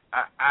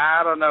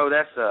I don't know.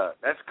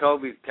 That's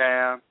Kobe's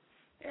town,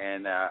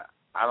 and I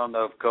don't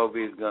know if Kobe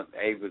is going to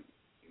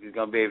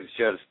be able to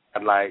share the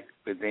spotlight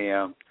with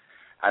him.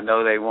 I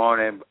know they want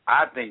him.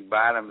 I think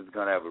Bynum is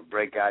going to have a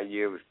breakout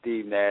year with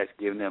Steve Nash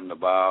giving him the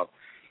ball.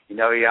 He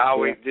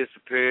always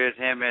disappears.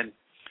 Him and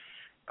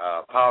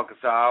Paul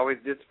Gasol always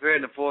disappear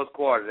in the fourth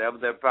quarter. That was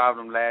their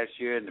problem last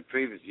year and the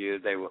previous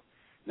years. They were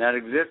not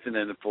existing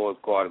in the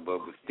fourth quarter.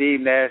 But with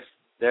Steve Nash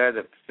there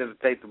to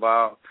facilitate the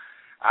ball,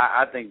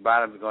 I think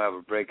Bynum is going to have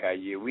a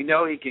breakout year. We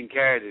know he can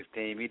carry this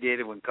team. He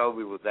did it when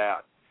Kobe was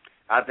out.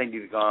 I think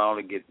he's going to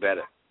only get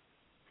better.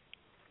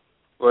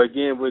 Well,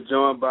 again, we're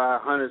joined by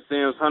Hunter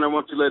Sims. Hunter,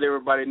 why don't you let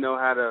everybody know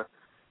how to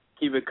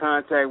keep in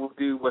contact with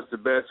you, what's the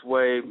best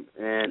way,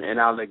 and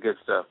all that good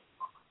stuff.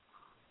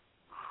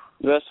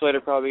 The best way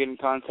to probably get in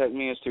contact with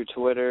me is through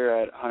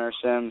Twitter at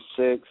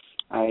HunterSims6.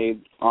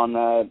 I'm on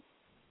that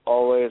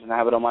always, and I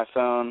have it on my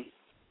phone.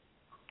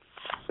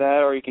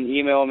 That, or you can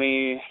email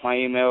me. My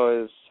email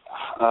is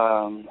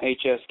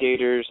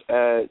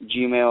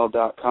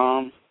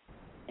hsgators@gmail.com,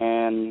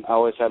 and I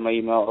always have my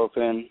email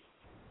open.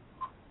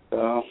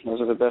 So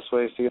those are the best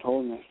ways to get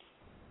hold of me.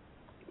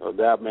 No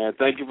doubt, man.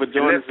 Thank you for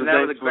joining us today.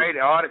 That was a great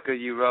article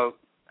you wrote.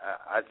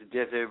 I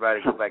suggest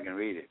everybody go back and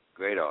read it.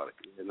 Great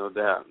article. Yeah, no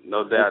doubt.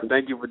 No doubt.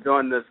 Thank you for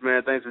joining us,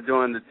 man. Thanks for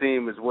joining the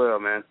team as well,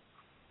 man.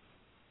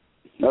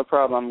 No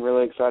problem. I'm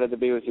really excited to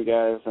be with you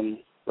guys and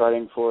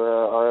writing for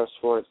RF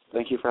Sports.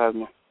 Thank you for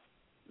having me.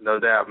 No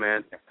doubt,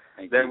 man.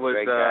 That was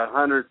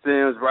Hunter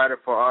Sims, writer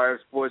for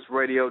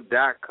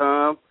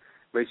RFSportsRadio.com.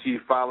 Make sure you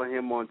follow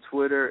him on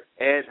Twitter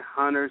at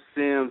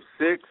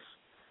HunterSims6.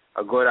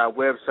 Or go to our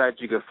website.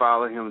 You can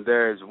follow him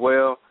there as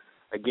well.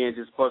 Again,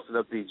 just posted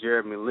up the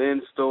Jeremy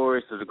Lin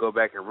story, so to go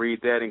back and read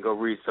that and go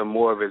read some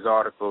more of his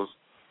articles.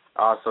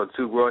 Also,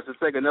 too, Royce. Let's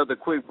take another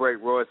quick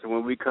break, Royce, and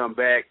when we come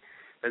back,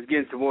 let's get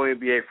into more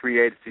NBA free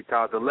agency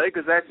talk. The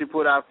Lakers actually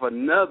put out for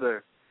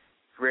another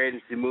free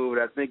agency move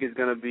that I think is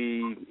going to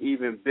be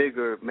even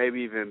bigger,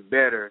 maybe even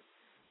better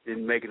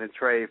than making a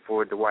trade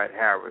for Dwight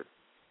Howard.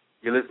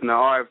 You're listening to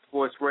RF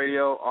Sports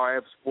Radio,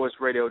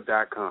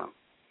 rfsportsradio.com.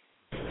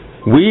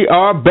 We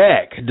are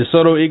back.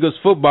 DeSoto Eagles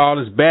football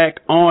is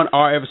back on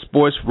RF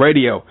Sports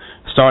Radio.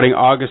 Starting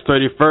August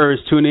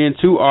 31st, tune in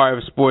to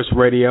RF Sports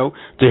Radio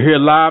to hear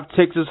live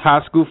Texas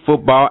high school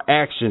football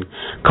action.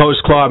 Coach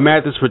Claude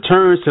Mathis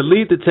returns to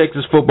lead the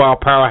Texas football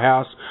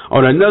powerhouse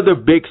on another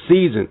big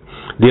season.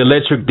 The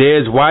electric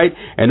Dez White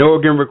and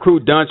Oregon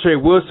recruit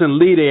Dontre Wilson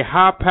lead a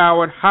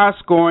high-powered,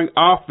 high-scoring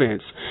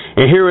offense.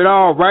 And hear it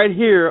all right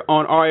here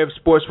on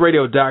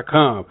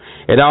rfsportsradio.com.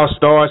 It all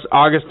starts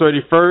August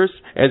 31st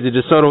as the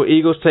DeSoto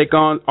Eagles take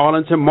on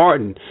Arlington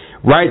Martin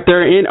right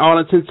there in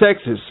Arlington,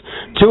 Texas.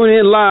 Tune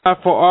in live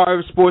for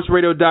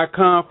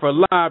rfsportsradio.com for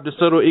live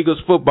DeSoto Eagles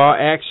football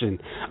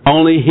action.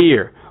 Only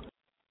here.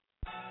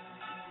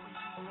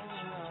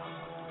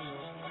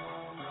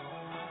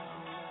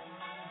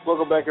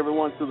 Welcome back,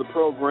 everyone, to the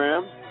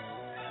program.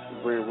 We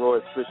bring Roy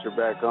Fisher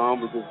back on.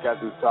 We just got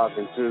through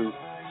talking to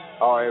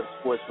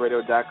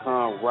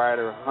rfsportsradio.com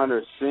writer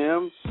Hunter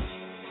Sims.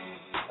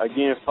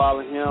 Again,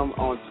 follow him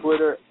on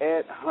Twitter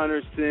at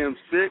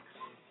HunterSims6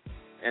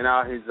 and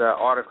all his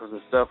articles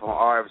and stuff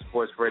on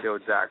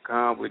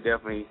rfsportsradio.com. We're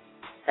definitely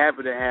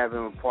happy to have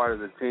him a part of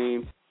the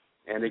team.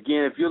 And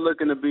again, if you're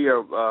looking to be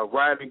a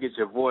writer, get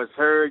your voice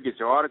heard, get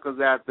your articles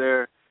out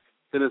there,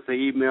 send us an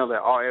email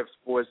at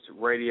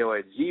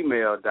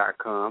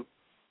rfsportsradio@gmail.com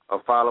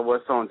or follow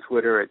us on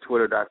Twitter at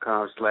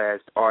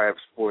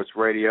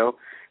twitter.com/rfsportsradio.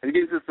 And to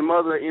get into some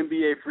other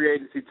NBA free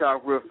agency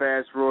talk real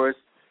fast, Royce,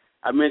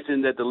 I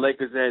mentioned that the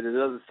Lakers had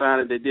another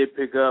signing. They did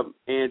pick up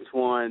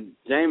Antoine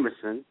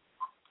Jameson,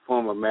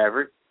 former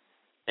Maverick.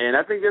 And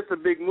I think that's a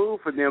big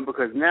move for them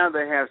because now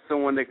they have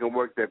someone that can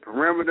work that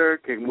perimeter,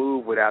 can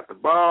move without the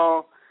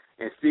ball,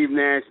 and Steve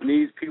Nash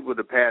needs people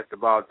to pass the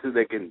ball to.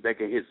 They can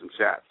hit some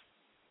shots.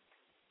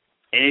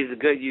 And he's a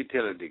good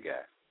utility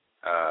guy.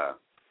 I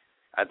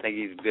think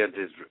he's built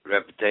his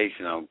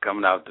reputation on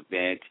coming off the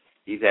bench.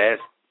 He's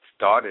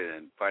started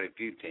in quite a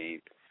few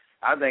teams.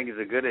 I think it's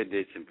a good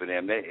addition for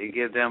them. It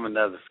gives them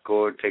another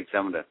score, takes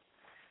some of the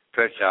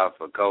pressure off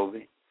for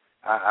Kobe.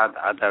 I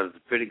thought it was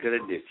a pretty good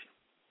addition.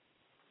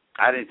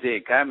 I didn't see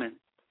it coming.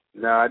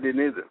 No, I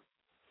didn't either.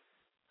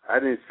 I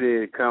didn't see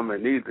it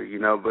coming either,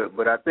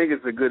 but I think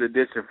it's a good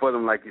addition for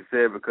them, like you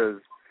said, because,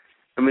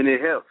 I mean,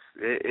 it helps.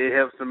 It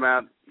helps them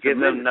out. Gives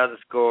them another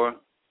score.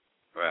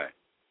 Right.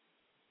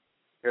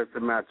 Helps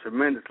them out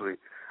tremendously.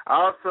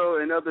 Also,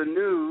 in other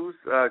news,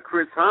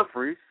 Chris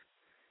Humphries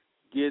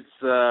gets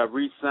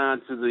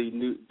re-signed to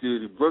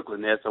the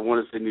Brooklyn Nets. I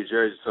want to say New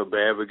Jersey so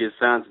bad, but gets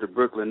signed to the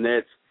Brooklyn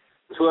Nets.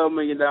 $12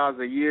 million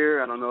a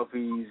year. I don't know if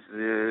he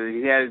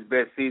had his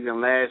best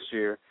season last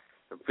year,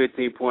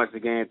 15 points a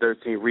game,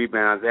 13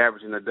 rebounds,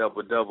 averaging a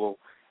double-double,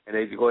 and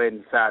they go ahead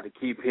and decide to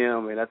keep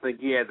him. And I think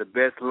he had the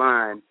best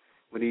line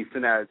when he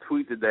sent out a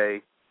tweet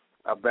today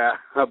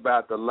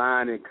about the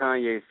line in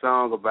Kanye's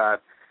song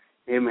about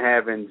him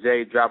having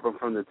Jay drop him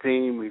from the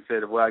team. He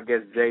said, well, I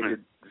guess Jay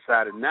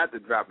decided not to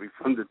drop me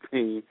from the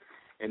team,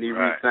 and he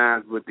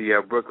re-signs with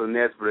the Brooklyn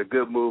Nets, but a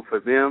good move for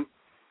them.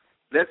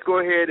 Let's go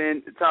ahead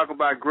and talk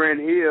about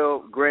Grant Hill.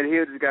 Grant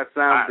Hill just got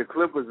signed with the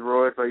Clippers,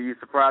 Roy. So are you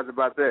surprised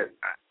about that?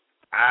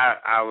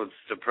 I was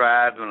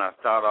surprised when I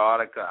saw the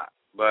article,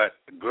 but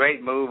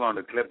great move on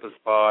the Clippers'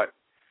 part.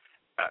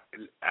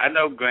 I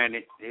know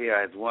Grant Hill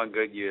has one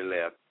good year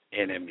left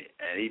in him,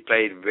 and he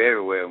played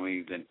very well when he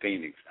was in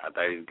Phoenix. I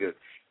thought he was good.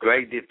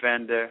 Great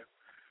defender.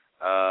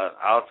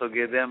 Also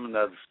give them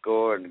another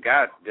score, and the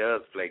guy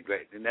does play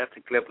great. And that's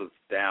the Clippers'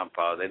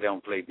 downfall. They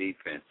don't play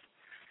defense.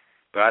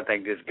 But I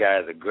think this guy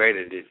is a great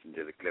addition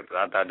to the Clippers.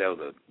 I thought that was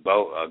a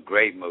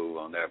great move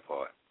on their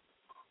part.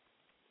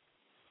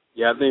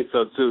 Yeah, I think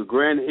so, too.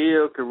 Grant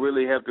Hill could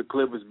really help the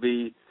Clippers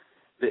be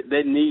 –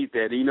 they need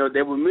that.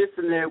 They were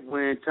missing that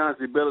when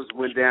Chauncey Billups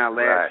went down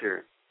last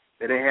year.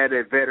 That they had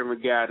that veteran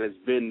guy that's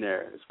been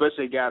there,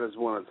 especially a guy that's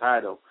won a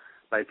title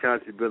like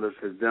Chauncey Billups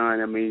has done.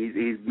 I mean,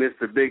 he's missed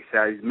the big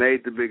shot. He's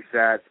made the big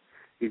shots.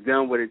 He's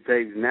done what it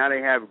takes. Now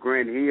they have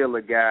Grant Hill,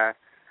 a guy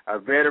 – a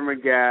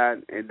veteran guy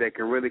and that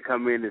can really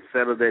come in and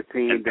settle that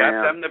team down.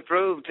 Got something to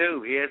prove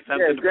too. He has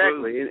something to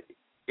prove.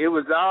 It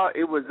was all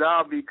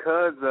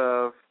because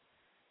of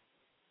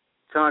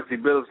Chauncey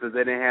Billups that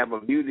they didn't have a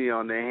mutiny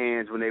on their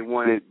hands when they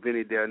wanted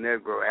Vinny Del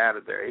Negro out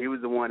of there. He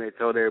was the one that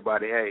told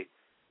everybody, "Hey,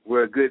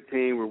 we're a good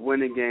team. We're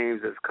winning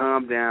games. Let's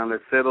calm down.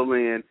 Let's settle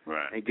in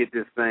and get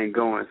this thing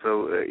going."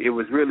 So it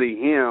was really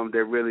him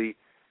that really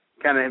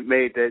kind of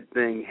made that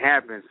thing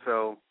happen.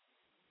 So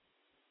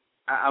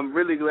I'm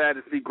really glad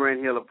to see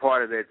Grant Hill a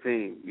part of that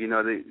team.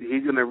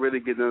 He's going to really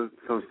get them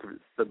some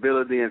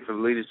stability and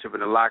some leadership in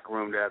the locker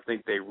room that I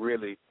think they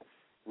really,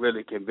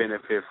 really can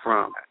benefit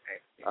from.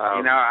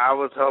 I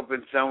was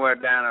hoping somewhere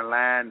down the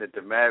line that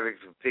the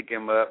Mavericks would pick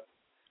him up.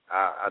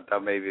 I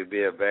thought maybe it'd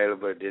be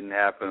available. It didn't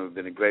happen. It would have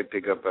been a great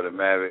pickup for the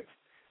Mavericks.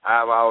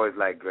 I've always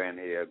liked Grant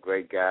Hill,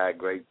 great guy,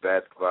 great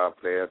basketball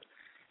player.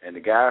 And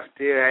the guy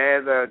still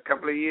has a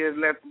couple of years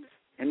left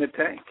in the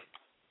tank.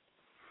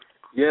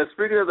 Yeah,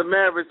 speaking of the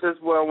Mavericks, that's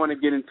what I want to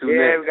get into next.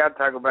 Yeah, we got to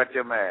talk about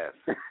your Mavs.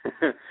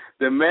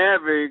 The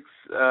Mavericks,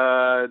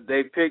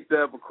 they picked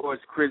up, of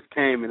course, Chris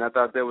Kaman. I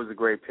thought that was a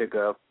great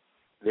pickup.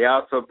 They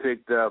also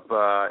picked up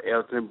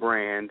Elton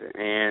Brand,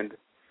 and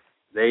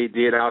they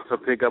did also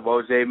pick up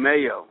O.J.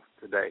 Mayo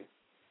today.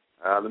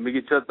 Let me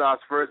get your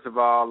thoughts, first of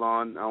all,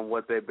 on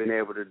what they've been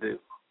able to do.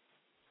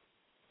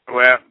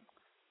 Well,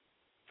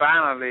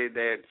 finally,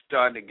 they're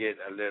starting to get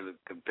a little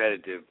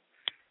competitive.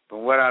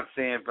 From what I'm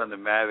seeing from the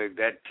Mavericks,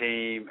 that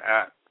team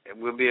it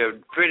will be a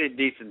pretty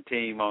decent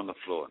team on the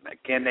floor. Now,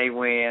 can they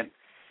win?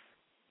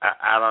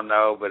 I don't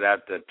know, but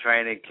after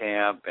training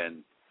camp and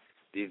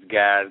these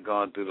guys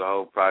going through the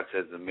whole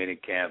process of mini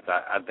camps,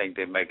 I think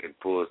they make it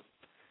pull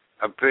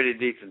a pretty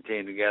decent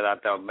team together. I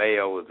thought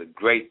Mayo was a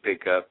great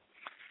pickup.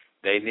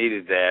 They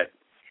needed that.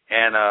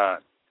 And I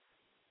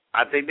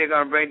think they're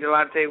going to bring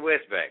Delonte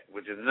West back,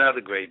 which is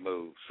another great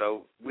move.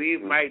 So we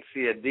might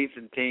see a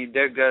decent team.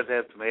 Dirk does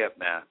have some help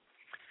now.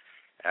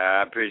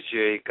 I'm pretty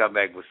sure he'll come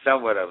back with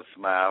somewhat of a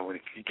smile when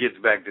he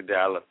gets back to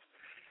Dallas.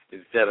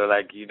 Instead of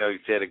like, he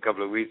said a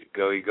couple of weeks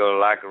ago, he'd go to the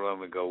locker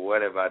room and go,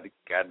 what have I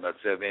gotten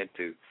myself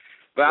into?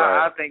 But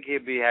right. I think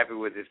he'll be happy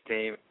with his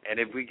team. And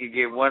if we could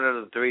get one of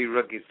the three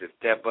rookies to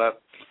step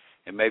up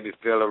and maybe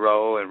fill a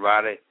role and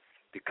Roddy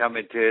to come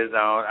into his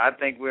own, I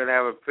think we'll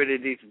have a pretty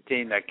decent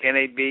team. Now, can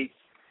they beat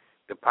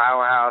the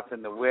powerhouse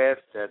in the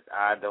West?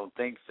 I don't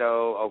think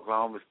so.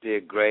 Oklahoma's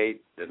still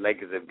great. The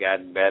Lakers have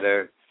gotten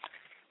better.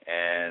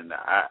 And,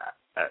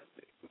 of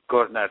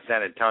course, not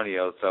San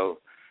Antonio. So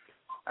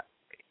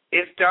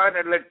it's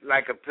starting to look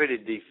like a pretty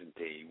decent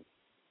team.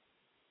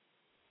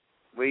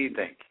 What do you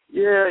think?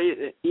 Yeah,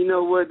 you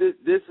know what?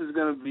 This is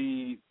going to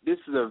be – this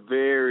is a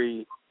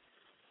very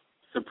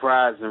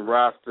surprising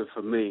roster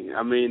for me.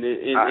 I mean,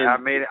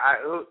 I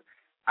would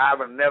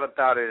have never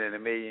thought it in a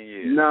million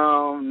years.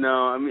 No.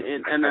 I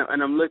mean,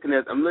 and I'm looking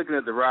at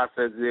the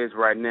roster as it is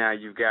right now.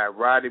 You've got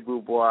Roddy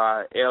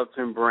Beaubois,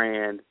 Elton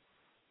Brand,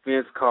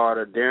 Vince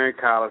Carter, Darren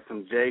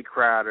Collison, Jay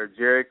Crowder,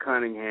 Jerry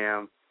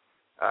Cunningham,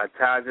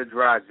 Taja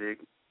Dragic,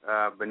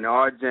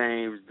 Bernard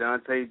James,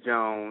 Dante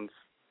Jones,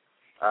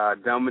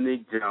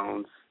 Dominique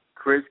Jones,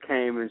 Chris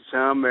Kaman,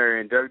 Sean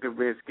Marion, Dirk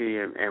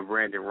Nowitzki, and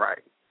Brandon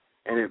Wright.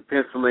 And then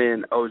pencil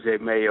in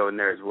O.J. Mayo in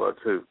there as well,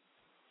 too.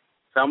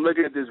 So I'm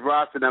looking at this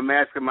roster, and I'm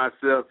asking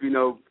myself,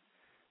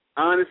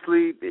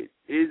 honestly,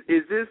 is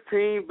this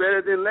team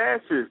better than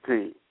last year's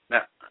team? No,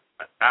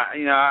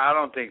 I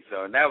don't think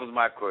so. And that was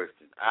my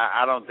question.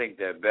 I don't think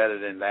they're better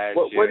than last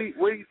year.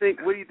 What do you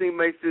think? What do you think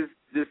makes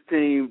this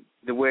team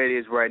the way it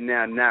is right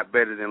now not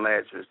better than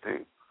last year's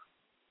team?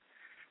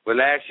 Well,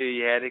 last year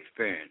you had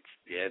experience.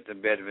 You had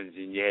some veterans,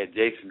 and you had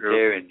Jason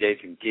Terry and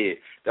Jason Kidd.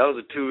 Those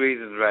are two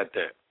reasons right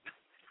there.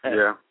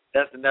 Yeah,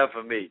 that's enough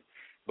for me.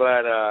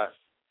 But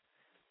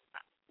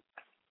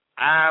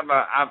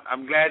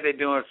I'm glad they're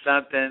doing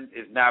something.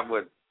 It's not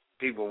what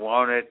people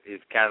wanted.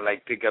 It's kind of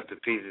like pick up the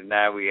pieces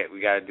now. We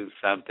got to do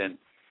something.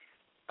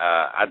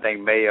 I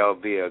think Mayo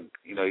will be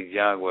he's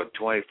young,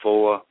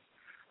 24.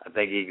 I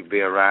think he could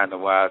be around a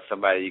while.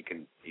 Somebody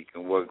you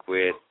can work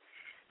with.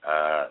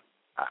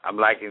 I'm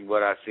liking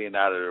what I'm seeing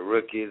out of the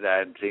rookies. I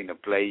haven't seen them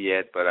play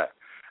yet, but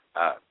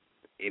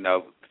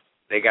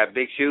they got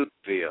big shoes to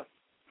fill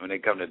when they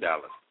come to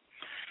Dallas.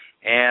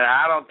 And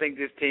I don't think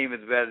this team is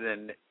better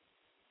than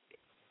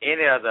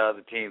any of the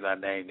other teams I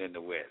named in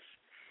the West.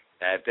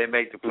 Now, if they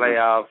make the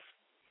playoffs,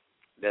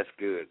 that's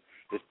good.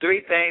 There's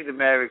three things the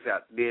Mavericks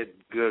did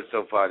good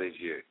so far this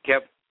year.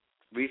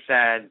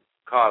 Re-signed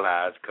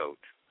Carlisle as coach.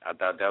 I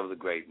thought that was a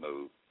great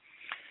move.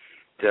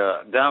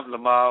 To dump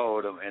Lamar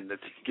Odom and to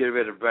get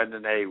rid of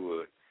Brendan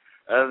Haywood.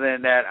 Other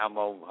than that, I'm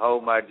going to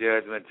hold my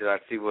judgment until I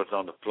see what's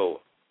on the floor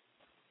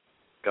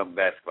come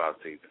basketball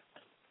season.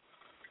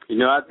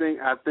 I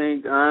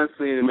think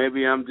honestly, and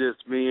maybe I'm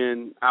just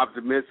being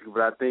optimistic,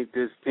 but I think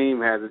this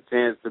team has a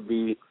chance to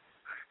be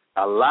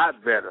a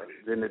lot better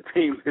than the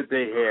team that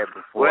they had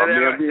before. Well,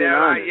 they're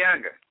a lot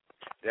younger.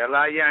 They're a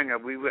lot younger.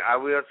 I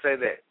will say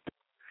that.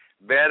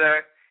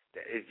 Better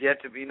is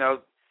yet to be.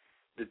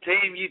 The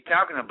team you're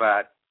talking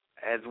about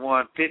has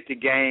won 50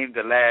 games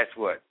the last,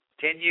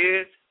 10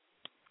 years?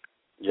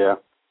 Yeah.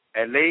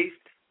 At least?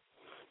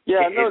 Yeah,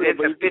 I know it's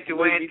that, a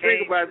 50-win team.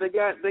 Think about it,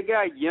 they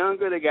got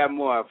younger, they got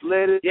more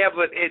athletic. Yeah,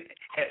 but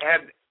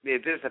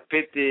is this a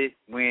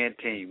 50-win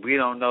team? We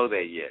don't know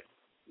that yet.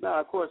 No,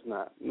 of course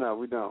not. No,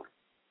 we don't.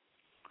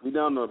 We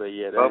don't know that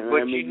yet. But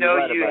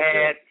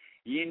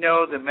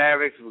the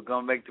Mavericks were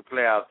going to make the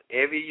playoffs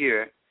every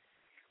year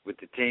with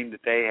the team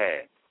that they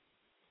had.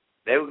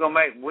 They were going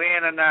to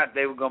win or not,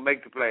 they were going to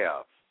make the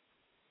playoffs.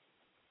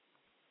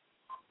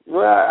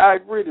 Well, I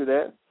agree to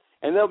that.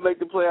 And they'll make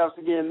the playoffs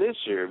again this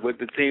year with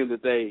the team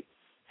that they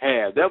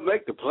have. They'll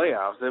make the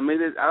playoffs. I mean,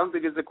 I don't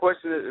think it's a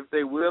question if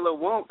they will or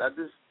won't. I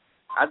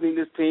think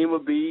this team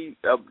will be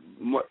a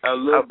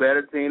little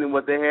better team than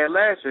what they had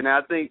last year. Now,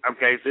 I think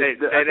say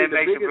they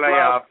make the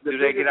playoffs. Do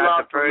they get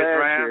out the first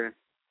round?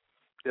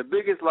 The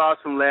biggest loss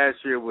from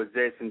last year was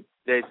Jason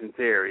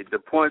Terry. The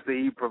points that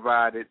he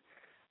provided,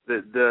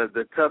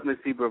 the toughness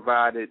he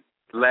provided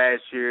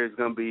last year is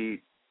going to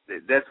be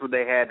that's what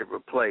they had to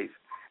replace.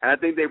 And I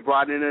think they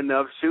brought in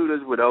enough shooters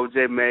with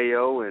O.J.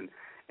 Mayo and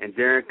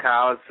Darren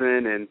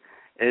Collison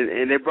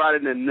and they brought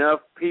in enough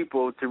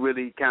people to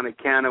really kind of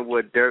counter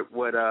what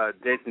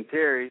Jason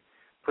Terry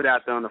put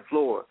out there on the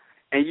floor.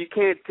 And you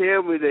can't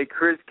tell me that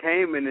Chris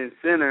Kaman in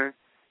center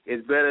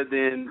is better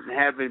than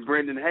having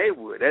Brendan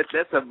Haywood.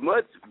 That's a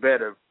much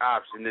better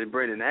option than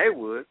Brendan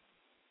Haywood.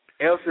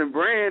 Elson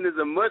Brand is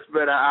a much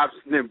better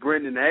option than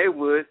Brendan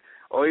Haywood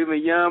or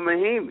even Young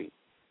Mahimi.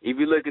 If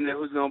you're looking at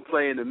who's going to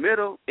play in the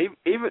middle,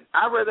 even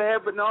I'd rather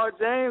have Bernard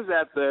James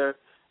out there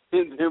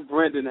than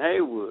Brendan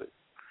Haywood.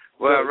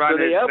 Well, so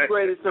they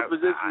upgraded some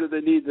positions that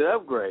they need to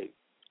upgrade.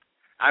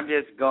 I'm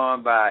just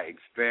going by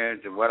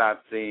experience and what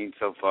I've seen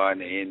so far in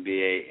the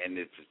NBA, and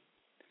it's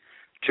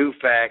a true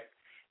fact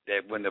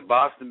that when the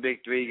Boston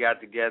Big Three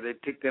got together,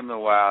 it took them a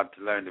while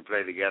to learn to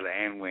play together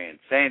and win.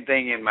 Same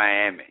thing in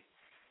Miami.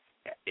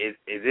 Is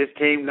this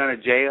team going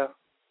to jail?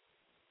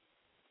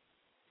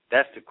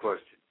 That's the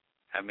question.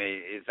 I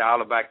mean, it's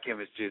all about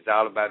chemistry. It's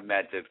all about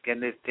matchups. Can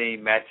this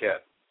team match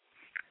up?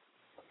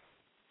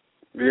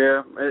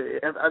 Yeah,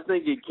 I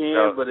think it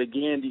can, but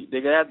again,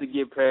 they have to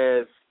get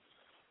past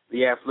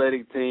the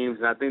athletic teams,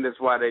 and I think that's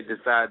why they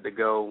decided to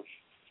go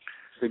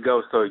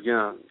so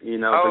young.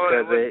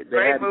 Because they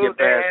had to get past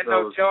they had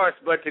those. No choice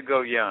but to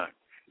go young.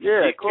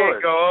 Yeah, of course. You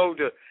can't go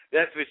older.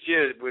 That's for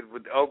sure.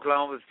 With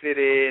Oklahoma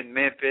City and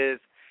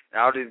Memphis, and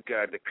all these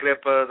the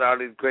Clippers, all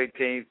these great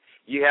teams,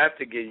 you have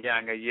to get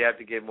younger. You have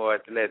to get more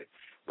athletic.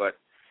 But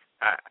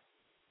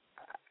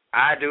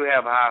I do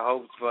have high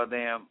hopes for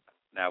them.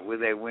 Now, will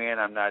they win?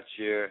 I'm not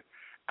sure.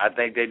 I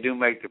think they do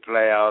make the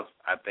playoffs.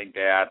 I think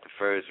they're out the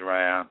first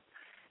round,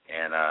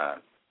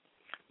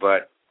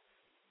 but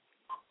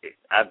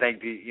I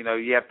think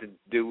you have to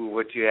do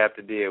what you have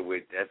to deal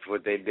with. That's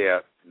what they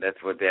did.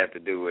 That's what they have to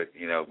do with.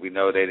 We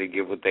know they didn't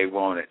get what they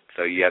wanted,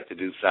 so you have to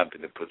do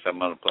something to put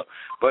something on the plate.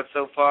 But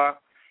so far,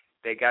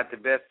 they got the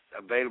best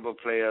available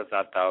players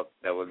I thought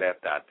that were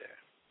left out there.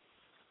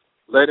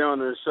 Later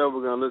on in the show,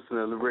 we're going to listen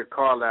to Rick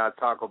Carlisle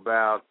talk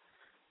about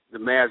the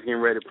Mavs getting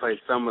ready to play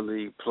summer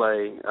league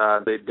play.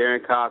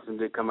 Darren Collison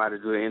did come out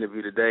and do an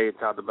interview today and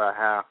talked about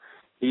how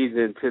he's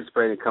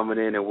anticipating coming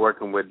in and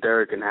working with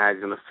Dirk and how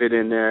he's going to fit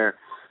in there.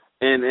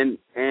 And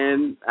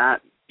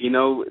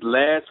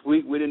last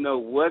week we didn't know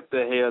what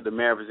the hell the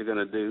Mavericks are going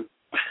to do.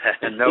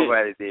 And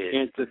nobody did.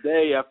 And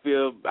today I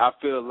feel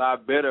a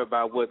lot better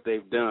about what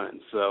they've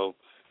done. So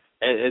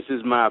this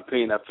is my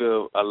opinion. I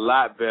feel a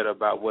lot better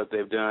about what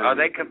they've done. Are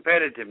they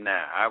competitive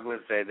now? I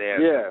would say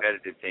they're a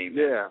competitive team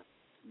now.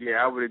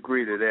 Yeah, I would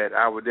agree to that.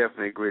 I would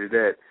definitely agree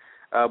to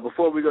that.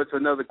 Before we go to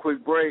another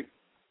quick break,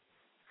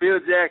 Phil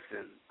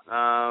Jackson.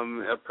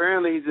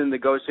 Apparently he's in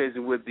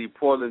negotiation with the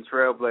Portland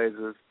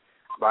Trailblazers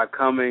by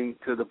coming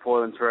to the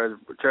Portland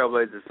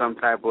Trailblazers some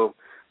type of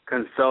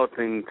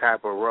consulting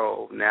type of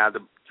role. Now, the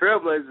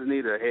Trailblazers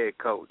need a head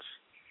coach.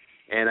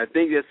 And I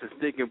think that's the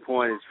sticking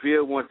point is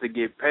Phil wants to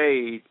get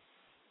paid,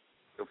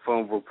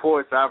 from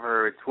reports I've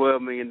heard,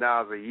 $12 million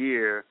a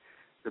year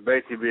to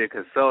basically be a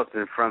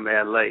consultant from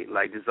L.A.,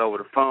 like just over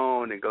the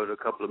phone and go to a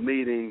couple of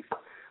meetings,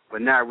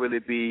 but not really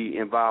be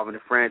involved in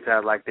the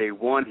franchise like they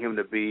want him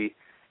to be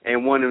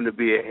and want him to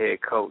be a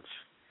head coach.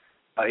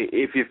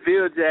 If you're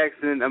Phil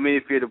Jackson,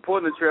 if you're the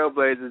Portland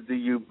Trailblazers, do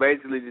you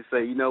basically just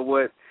say, you know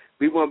what,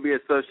 we won't be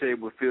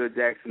associated with Phil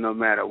Jackson no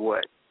matter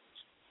what?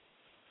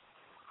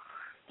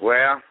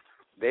 Well,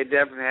 they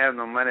definitely have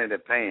no money to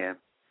pay him,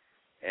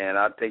 and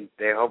I think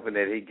they're hoping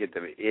that he get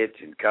the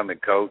itch and come and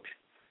coach.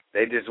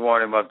 They just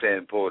want him up there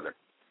in Portland.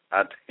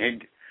 I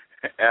think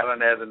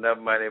Allen has enough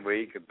money where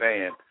he can pay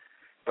him.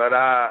 But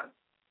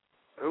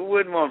who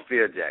wouldn't want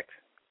Phil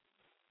Jackson?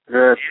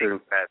 That's true.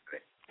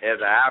 He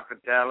has an eye for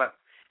talent.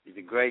 He's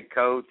a great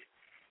coach,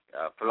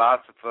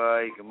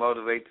 philosopher. He can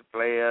motivate the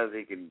players.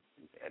 He can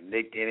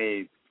nick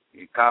any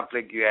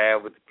conflict you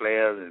have with the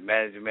players and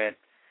management.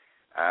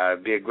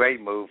 It'd be a great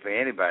move for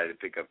anybody to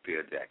pick up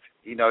Phil Jackson.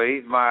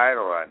 He's my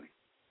idol, Rodney.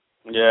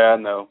 Yeah,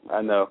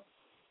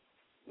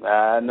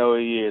 I know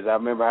he is. I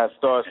remember how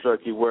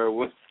starstruck he were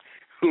when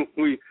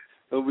we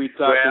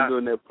talked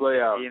during that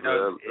playoff.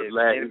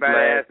 Anybody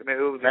asked me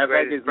who was the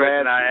greatest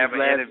person I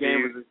ever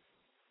interviewed?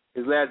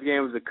 His last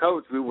game as a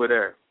coach, we were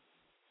there.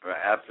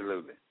 Right,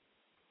 absolutely.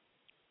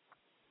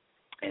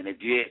 And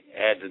if you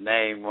had to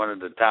name one of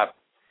the top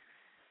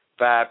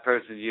 5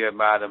 persons you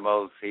admire the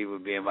most, he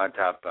would be in my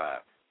top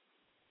 5.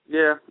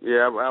 Yeah,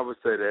 I would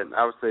say that.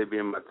 I would say he'd be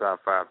in my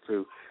top 5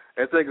 too.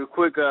 Let's take a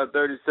quick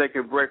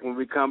 30-second break. When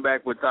we come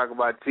back, we'll talk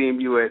about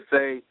Team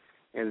USA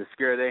and the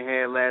scare they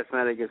had last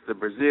night against the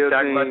Brazil team.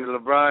 Talk about the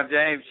LeBron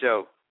James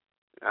show.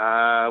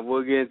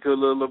 We'll get into a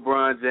little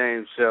LeBron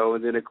James show,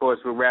 and then, of course,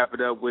 we'll wrap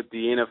it up with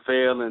the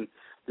NFL and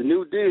the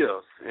new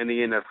deals in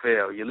the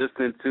NFL. You're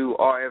listening to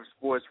RF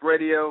Sports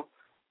Radio,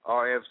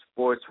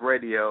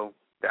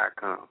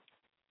 rfsportsradio.com.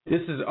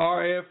 This is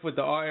RF with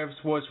the RF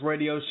Sports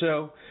Radio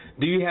Show.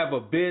 Do you have a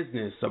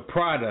business, a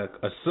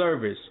product, a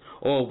service,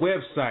 or a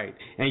website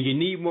and you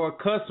need more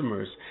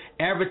customers,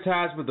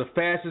 advertise with the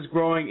fastest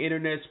growing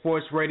internet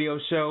sports radio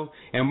show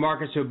and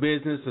market your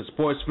business to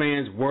sports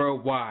fans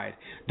worldwide.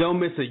 Don't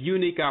miss a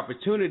unique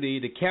opportunity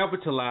to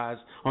capitalize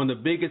on the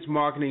biggest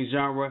marketing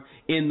genre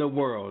in the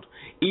world.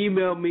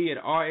 Email me at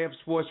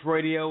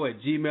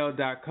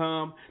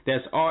rfsportsradio@gmail.com.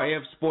 That's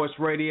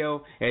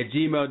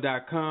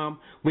rfsportsradio@gmail.com.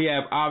 We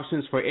have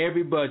options for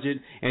every budget,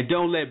 and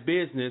don't let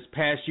business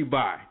pass you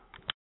by.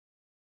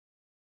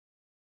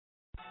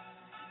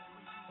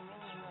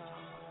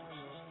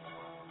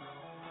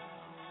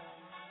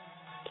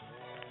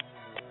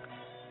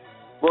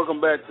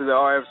 Welcome back to the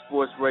RF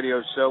Sports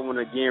Radio Show. And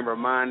again,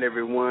 remind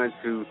everyone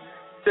to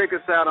check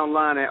us out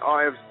online at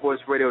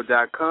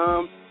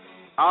rfsportsradio.com.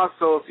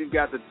 Also, if you've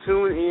got the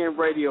TuneIn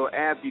Radio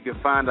app, you can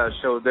find our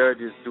show there.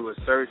 Just do a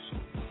search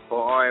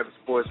for RF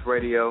Sports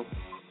Radio.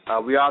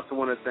 We also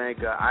want to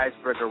thank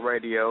Icebreaker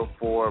Radio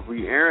for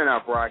re-airing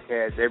our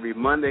broadcast every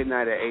Monday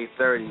night at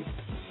 8:30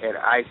 at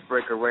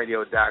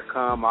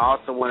icebreakerradio.com. I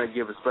also want to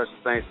give a special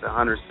thanks to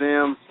Hunter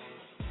Sims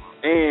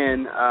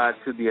and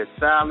to the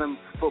Asylum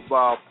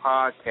Football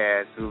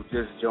Podcast, who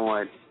just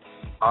joined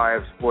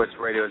RF Sports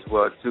Radio as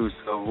well too.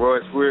 So,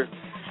 Royce, we're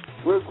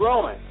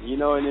growing,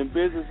 and in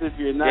business, if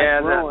you're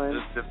not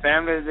growing, the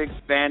family is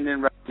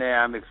expanding right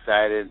now. I'm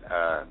excited.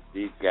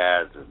 These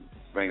guys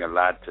bring a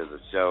lot to the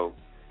show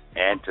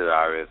and to the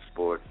RF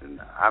Sports,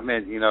 and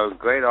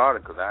great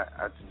articles.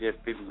 I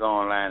suggest people go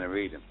online and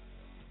read them.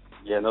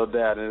 Yeah, no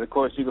doubt. And of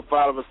course, you can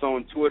follow us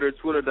on Twitter,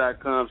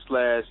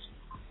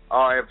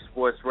 twitter.com/RF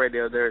Sports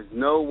Radio. There's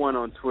no one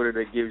on Twitter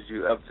that gives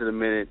you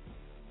up-to-the-minute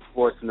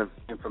sports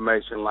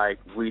information like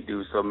we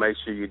do, so make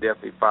sure you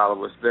definitely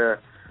follow us there.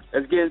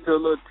 Let's get into a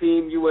little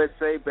Team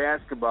USA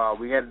basketball.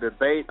 We had a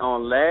debate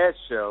on last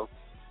show.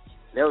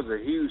 That was a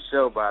huge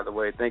show, by the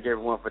way. Thank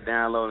everyone for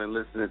downloading and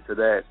listening to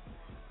that.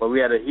 But we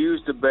had a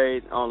huge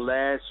debate on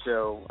last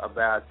show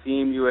about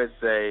Team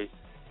USA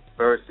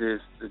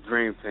versus the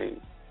Dream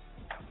Team.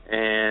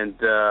 And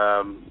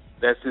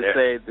let's just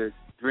say the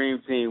Dream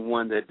Team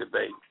won that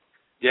debate.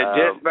 Yeah,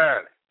 just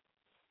barely.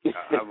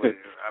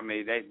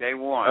 They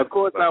won. Of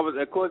course, it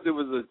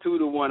was a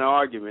 2-1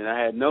 argument. I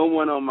had no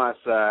one on my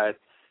side,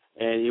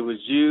 and it was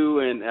you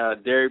and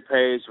Derek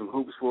Page from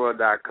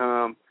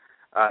hoopsworld.com.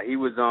 He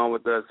was on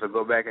with us, so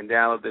go back and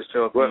download the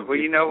show. Well,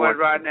 you know what,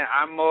 right now,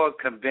 I'm more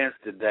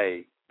convinced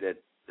today that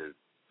the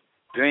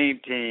Dream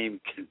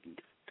Team can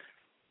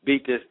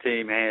beat this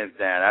team hands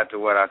down after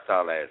what I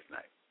saw last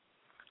night.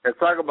 Let's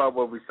talk about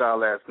what we saw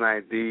last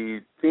night.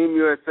 The Team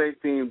USA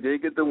team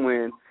did get the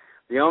win.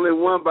 They only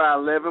won by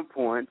 11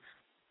 points,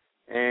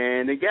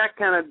 and it got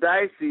kind of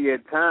dicey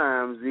at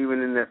times,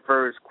 even in the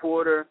first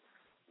quarter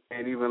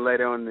and even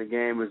later on in the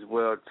game as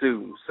well,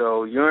 too.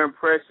 So your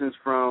impressions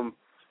from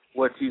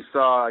what you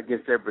saw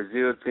against that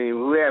Brazil team,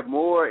 who had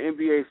more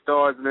NBA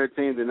stars in their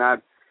team than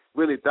I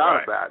really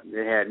thought about.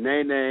 They had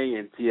Nene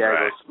and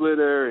Thiago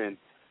Splitter and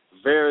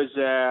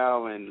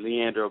Varejao and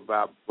Leandro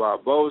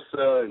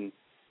Barbosa. And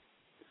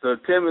so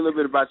tell me a little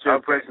bit about your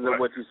impressions of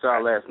what you saw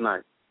last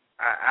night.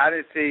 I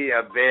didn't see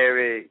a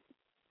very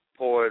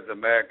poor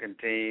American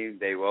team.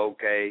 They were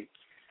okay.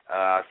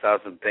 I saw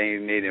some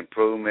things need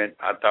improvement.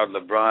 I thought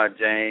LeBron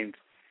James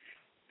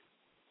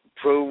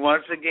proved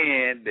once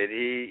again that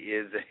he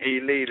is a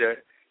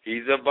leader.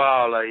 He's a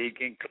baller. He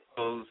can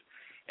close.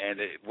 And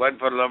if it wasn't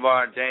for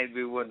LeBron James,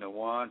 we wouldn't have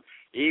won.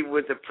 Even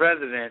with the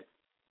president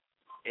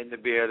in the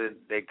building,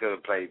 they could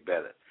have played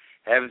better.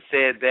 Having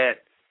said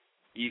that,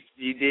 you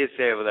did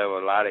say there were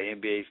a lot of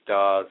NBA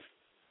stars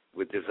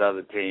with this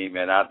other team,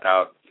 and I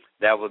thought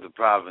that was the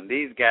problem.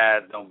 These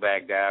guys don't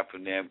back down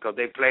from them because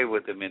they play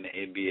with them in the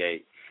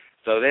NBA.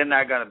 So they're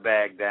not going to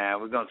back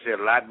down. We're going to see a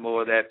lot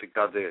more of that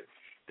because there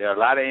are a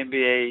lot of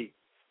NBA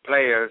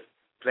players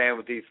playing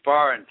with these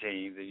foreign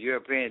teams, the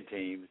European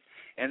teams,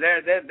 and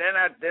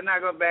they're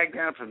not going to back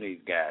down from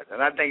these guys.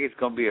 And I think it's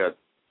going to be a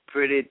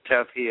pretty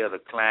tough hill to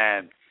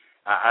climb.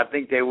 I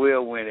think they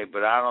will win it,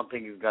 but I don't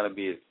think it's going to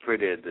be as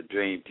pretty as the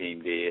Dream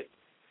Team did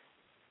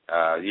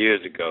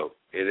years ago.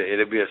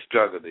 It'll be a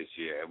struggle this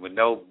year. And with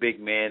no big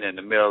men in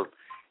the middle,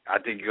 I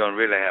think you're going to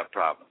really have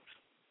problems.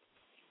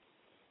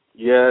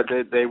 Yeah,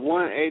 they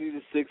won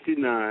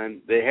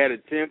 80-69. They had a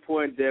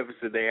 10-point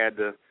deficit they had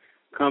to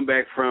come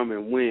back from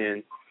and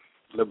win.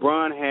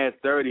 LeBron had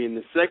 30, and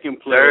the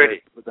second player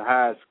with the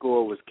highest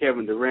score was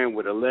Kevin Durant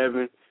with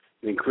 11,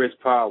 and Chris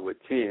Paul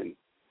with 10.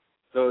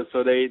 So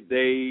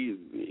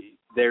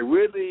they're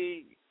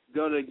really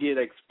going to get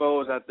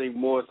exposed, I think,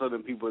 more so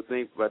than people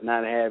think, by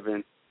not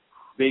having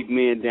big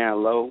men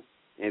down low.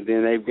 And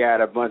then they've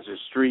got a bunch of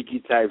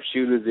streaky-type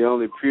shooters. The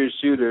only pure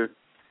shooter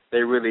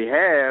they really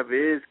have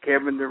is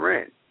Kevin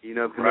Durant, if you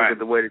look at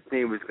the way the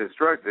team is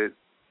constructed.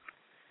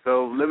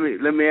 So let me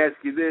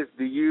ask you this.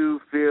 Do you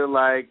feel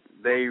like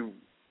they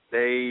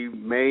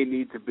may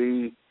need to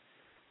be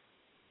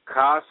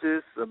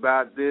cautious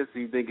about this? Do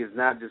you think it's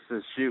not just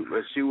a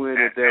shoe-in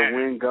at their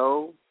win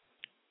goal?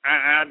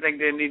 I think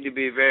they need to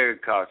be very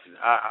cautious.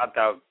 I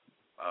thought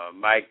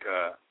Mike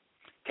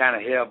kind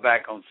of held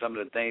back on some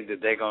of the things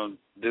that they're going to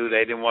do.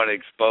 They didn't want to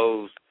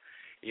expose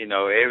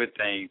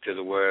everything to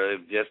the world.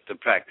 It's just to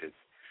practice.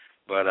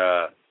 But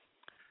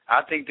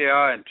I think they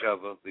are in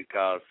trouble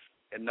because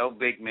they're no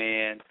big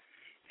man.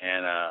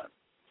 And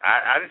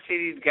I didn't see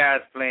these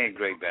guys playing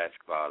great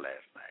basketball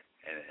last night.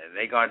 And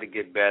they're going to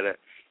get better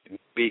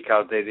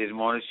because they didn't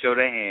want to show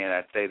their hand.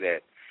 I say that.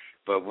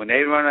 But when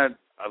they run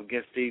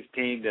against these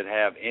teams that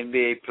have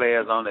NBA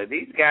players on it,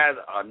 these guys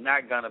are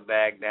not going to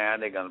back down.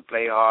 They're going to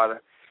play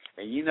harder.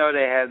 And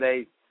they have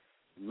their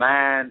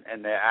mind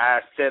and their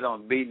eyes set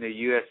on beating the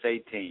USA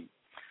team.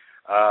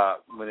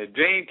 When the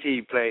Dream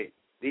Team played,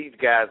 these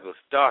guys were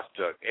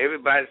starstruck.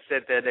 Everybody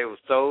said that they were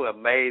so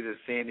amazed at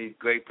seeing these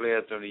great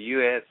players from the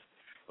U.S.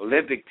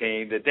 Olympic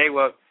team that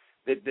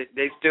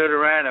they stood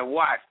around and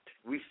watched.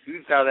 We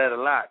saw that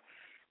a lot.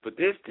 But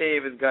this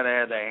team is going to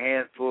have their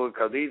hands full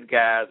because these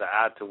guys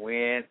are out to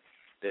win.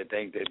 They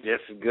think they're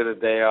just as good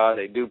as they are.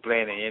 They do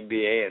play in the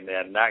NBA, and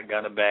they're not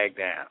going to back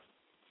down.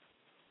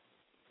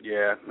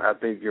 Yeah, I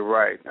think you're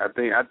right. I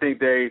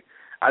think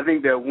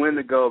they'll win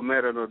the gold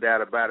medal, no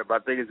doubt about it.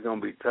 But I think it's going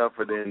to be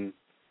tougher than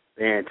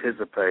they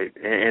anticipate,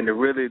 and to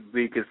really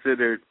be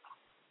considered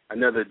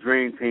another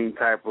dream team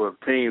type of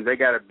team, they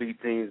got to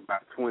beat teams by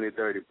 20,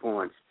 30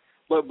 points.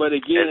 But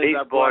again,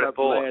 as I brought up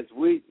last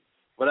week,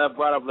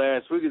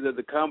 is that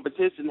the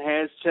competition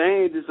has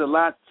changed. It's a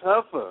lot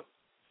tougher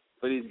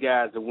for these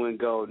guys to win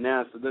gold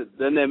now. So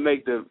doesn't that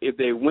make if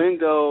they win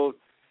gold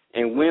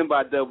and win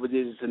by double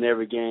digits in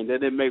every game,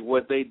 doesn't it make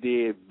what they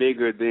did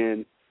bigger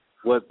than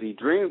what the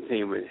dream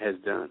team has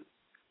done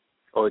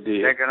or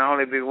did? There can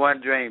only be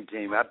one dream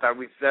team. I thought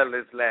we settled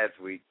this last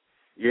week.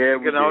 Yeah,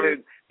 we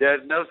did.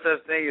 There's no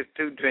such thing as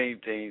two dream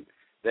teams.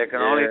 There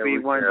can only be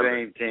one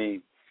dream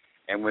team.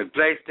 And when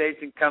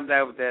PlayStation comes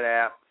out with that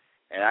app,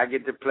 and I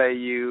get to play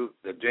you,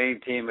 the dream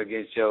team,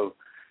 against your,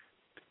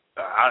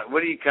 what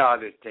do you call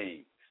this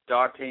team?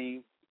 Star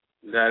team?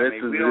 No,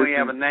 we don't even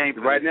have a name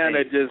for right now.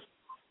 Team.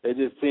 They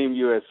just Team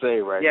USA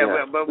right now.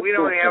 Yeah, but we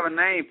don't have a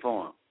name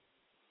for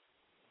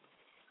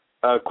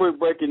them. Quick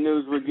breaking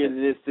news. We're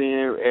getting this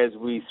in as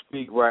we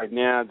speak right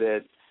now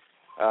that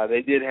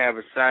they did have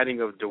a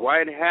sighting of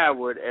Dwight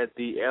Howard at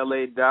the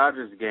L.A.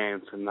 Dodgers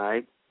game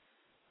tonight.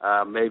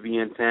 Maybe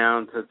in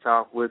town to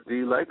talk with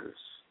the Lakers.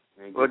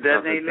 Well,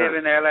 doesn't he live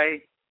in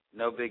L.A.?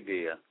 No big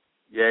deal.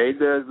 Yeah, he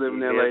does live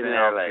in L.A.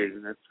 now.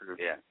 That's true.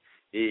 Yeah.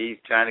 He's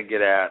trying to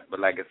get out, but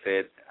like I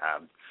said,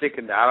 I'm sick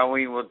of I don't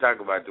even want to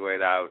talk about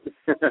Dwight Howard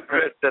the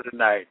rest of the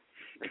night.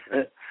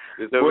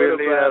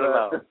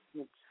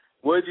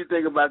 What did you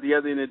think about the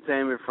other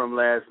entertainment from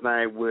last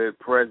night with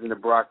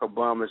President Barack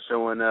Obama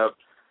showing up,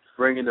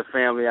 bringing the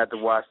family out to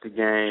watch the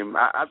game?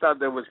 I thought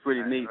that was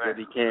pretty neat that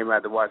he came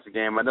out to watch the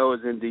game. I know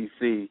it was in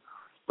D.C.,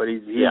 but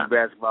he's a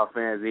basketball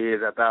fan as he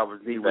is. I thought it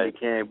was neat when he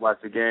came watch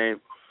the game.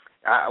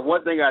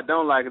 One thing I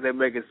don't like is they're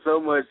making so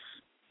much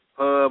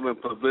pub and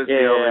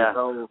publicity over this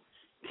whole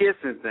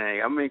kissing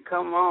thing. I mean,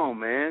 come on,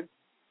 man.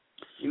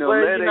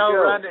 Let it go.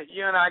 Rhonda,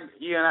 you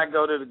and I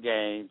go to the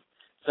game.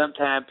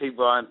 Sometimes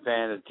people aren't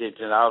paying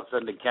attention. All of a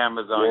sudden the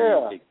camera's on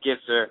you to kiss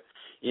her.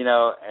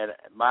 And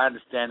my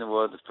understanding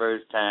was the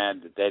first time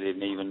that they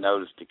didn't even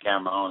notice the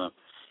camera on them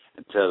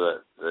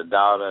until the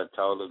daughter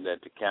told them that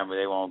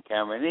they were on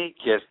camera, and he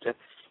kissed her.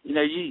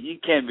 You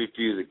can't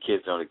refuse a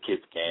kiss on a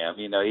kiss cam.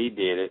 He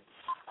did it.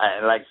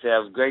 Like I said,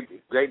 it was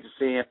great to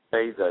see him.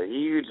 He's a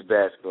huge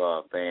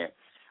basketball fan.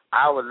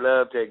 I would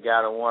love to have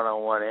got a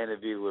one-on-one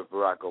interview with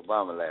Barack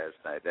Obama last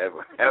night. That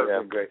would have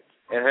been great.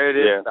 And heard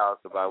his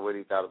thoughts about what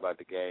he thought about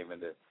the game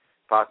and the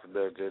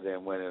possibility of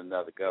them winning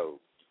another gold.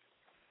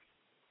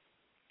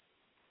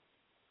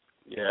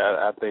 Yeah,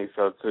 I think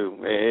so too.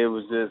 It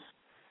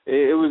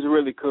was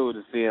really cool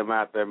to see him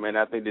out there, man.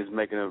 I think he's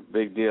making a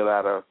big deal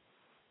out of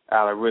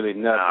really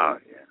nothing. Oh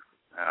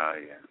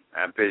yeah.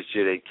 I'm pretty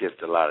sure they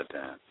kissed a lot of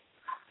times.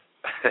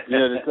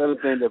 This other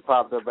thing that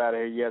popped up out of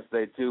here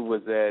yesterday too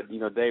was that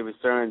David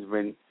Stern's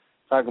been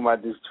talking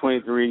about this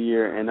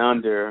 23-year and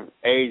under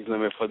age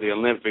limit for the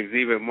Olympics.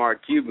 Even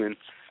Mark Cuban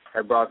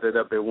had brought that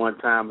up at one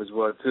time as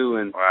well too.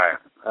 And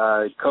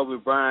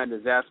Kobe Bryant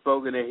is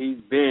outspoken that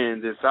he's been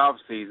this off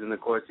season.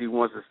 Of course, he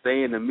wants to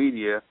stay in the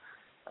media.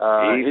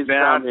 He's been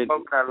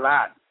outspoken a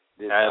lot.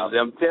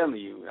 I'm telling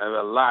you,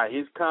 a lot.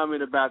 His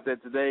comment about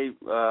that today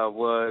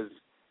was,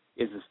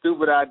 "It's a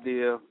stupid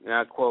idea," and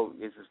I quote,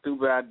 "It's a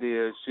stupid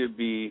idea. It should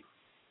be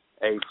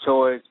a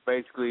choice.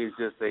 Basically, it's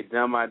just a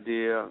dumb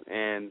idea."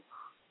 And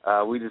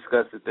we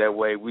discussed it that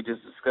way. We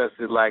just discussed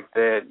it like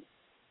that,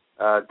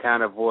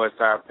 kind of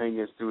voiced our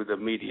opinions through the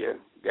media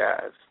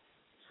guys.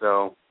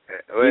 So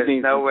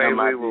there's no way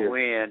we will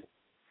win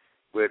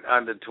with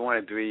under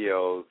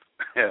 23-years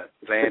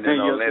playing in the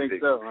Olympics.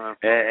 Think so, huh?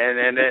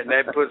 And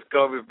that puts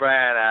Kobe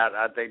Bryant out.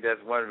 I think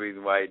that's one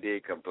reason why he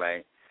did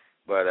complain.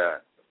 But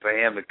for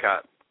him to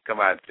come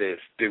out and say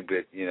it's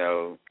stupid,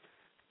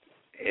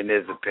 in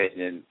his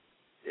opinion,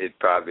 it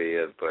probably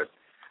is. But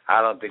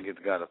I don't think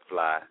it's going to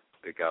fly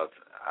because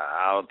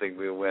I don't think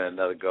we'll win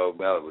another gold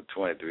medal with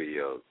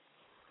 23-years.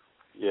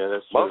 Yeah,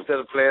 that's true. Most of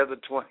the players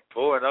are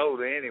 24 and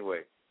older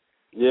anyway.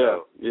 Yeah,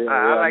 so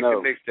I like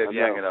to mix that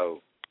young and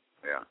old.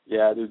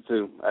 Yeah, I do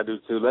too.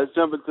 Let's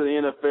jump into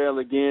the NFL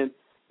again.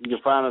 You can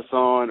find us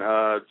on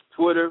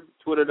Twitter,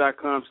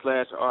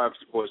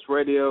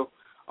 twitter.com/RFSportsRadio,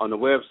 on the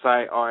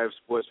website,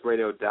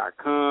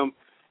 rfsportsradio.com.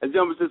 Let's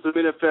jump into some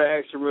NFL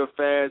action real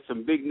fast.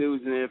 Some big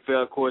news in the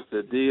NFL, of course,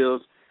 the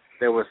deals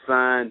that were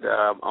signed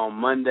on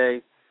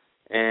Monday.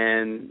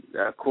 And,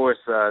 of course,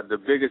 the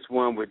biggest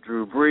one with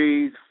Drew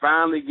Brees,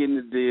 finally getting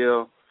the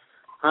deal,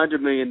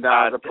 $100 million.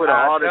 I put an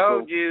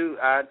article.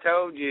 I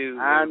told you.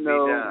 I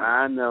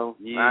know.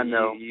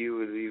 You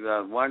would be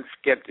one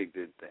skeptic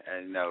that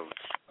know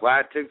why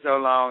it took so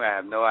long. I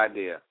have no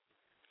idea,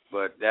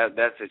 but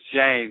that's a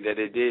shame that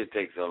it did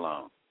take so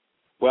long.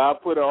 Well, I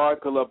put an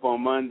article up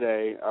on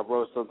Monday. I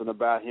wrote something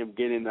about him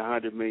getting the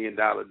 $100 million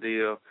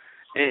deal,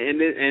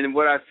 and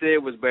what I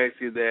said was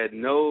basically that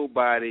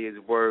nobody is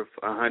worth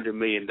 $100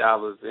 million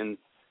in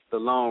the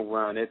long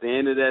run. At the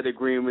end of that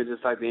agreement,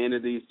 just like the end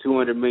of these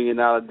 $200 million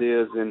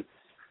deals in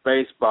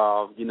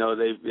baseball, you know,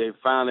 they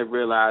finally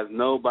realized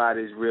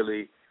nobody's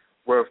really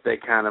worth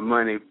that kind of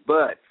money.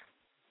 But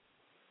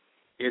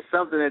it's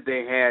something that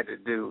they had to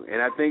do.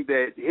 And I think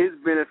that his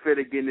benefit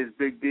of getting this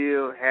big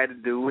deal had to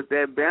do with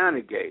that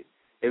bounty gate.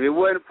 If it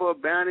wasn't for a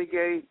bounty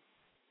gate,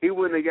 he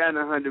wouldn't have gotten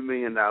a $100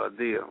 million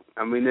deal.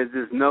 I mean, there's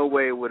just no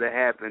way it would have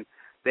happened.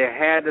 They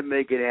had to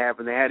make it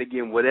happen. They had to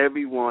give him whatever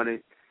he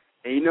wanted.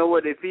 And you know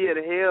what? If he had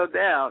held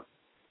out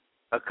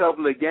a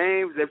couple of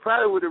games, they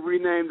probably would have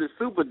renamed the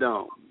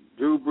Superdome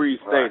Drew Brees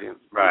Stadium.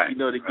 Right. You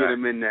know, to get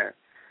him in there.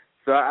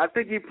 So I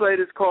think he played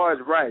his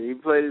cards right. He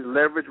played his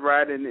leverage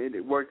right, and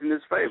it worked in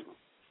his favor.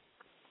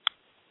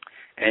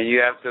 And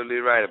you're absolutely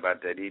right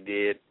about that. He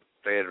did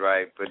play it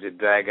right, but it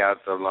dragged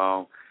out so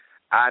long.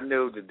 I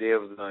knew the deal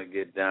was going to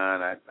get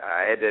done. I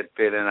had that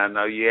feeling. I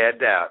know you had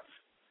doubts.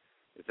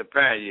 It's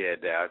apparent you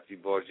had doubts. You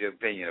voiced your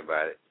opinion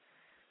about it.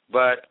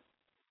 But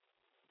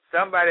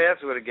somebody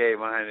else would have gave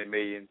him $100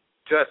 million.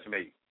 Trust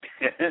me.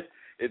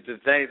 If the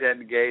Saints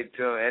hadn't gave it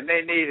to him, and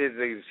they need his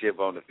leadership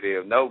on the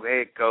field. No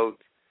head coach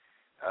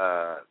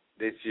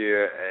this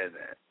year, and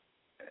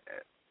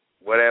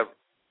whatever,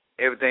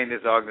 everything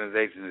this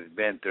organization has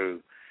been through,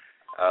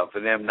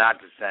 for them not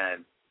to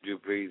sign Drew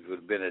Brees would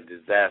have been a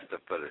disaster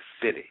for the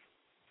city.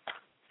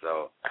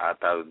 So I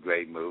thought it was a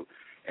great move.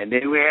 And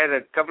then we had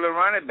a couple of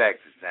running backs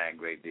that signed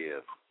great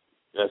deals.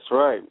 That's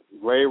right.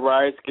 Ray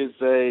Rice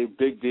gets a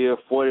big deal,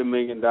 $40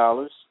 million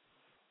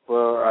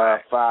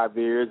for 5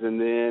 years, and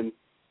then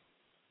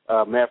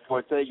Matt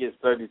Forte gets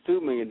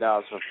 $32 million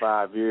for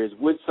 5 years.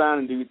 Which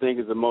signing do you think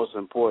is the most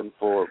important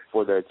for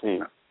their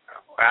team?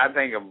 I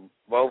think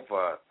both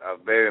are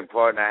very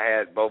important. I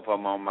had both of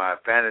them on my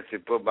fantasy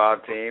football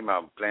team.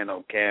 I'm playing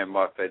on Cam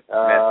Moffitt,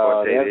 Matt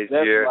Forte this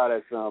year. Why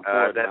that's so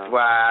important. That's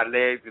why I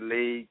led the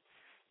league,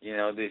 you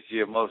know, this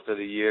year, most of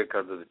the year,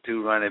 because of the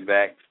two running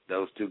backs.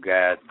 Those two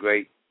guys,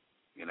 great.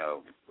 You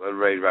know, what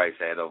Ray Rice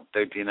had over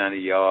 1,300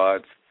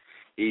 yards.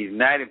 He's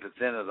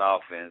 90% of the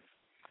offense.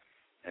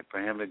 And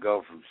for him to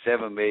go from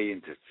 $7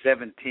 million to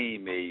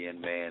 $17 million,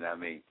 man, I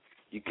mean,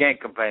 you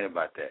can't complain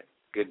about that.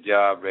 Good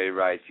job, Ray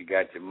Rice. You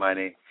got your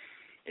money.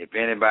 If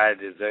anybody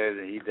deserves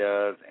it, he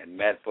does. And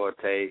Matt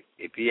Forte,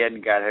 if he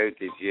hadn't got hurt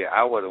this year,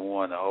 I would have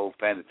won the whole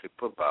fantasy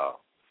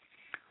football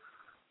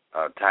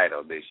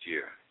title this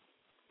year.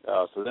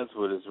 Oh, so that's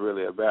what it's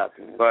really about,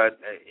 then. But,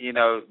 you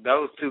know,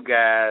 those two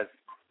guys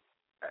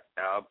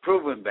are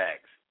proven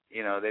backs.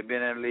 You know, they've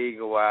been in the league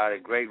a while. They're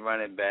great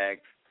running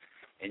backs.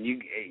 And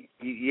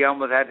you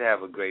almost have to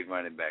have a great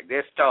running back.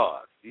 They're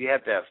stars. You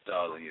have to have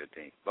stars on your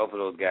team. Both of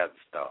those guys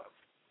are stars.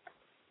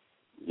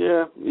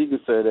 Yeah, you can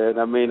say that.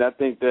 I mean, I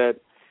think that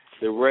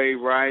the Ray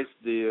Rice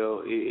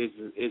deal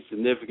is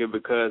significant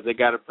because they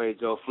got to pay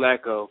Joe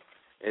Flacco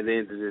at the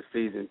end of this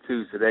season,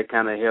 too. So that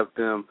kind of helped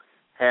them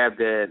have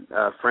that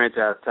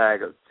franchise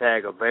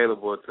tag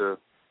available to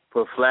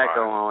put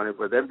Flacco on it.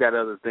 But they've got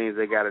other things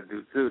they got to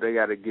do, too. They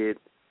got to get,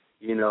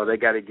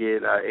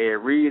 Ed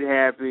Reed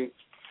happy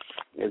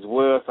as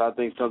well. So I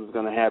think something's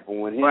going to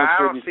happen with him. Well, I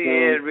don't see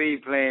Ed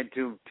Reed playing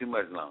too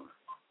much longer.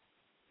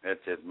 That's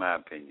just my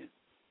opinion.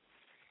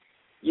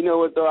 You know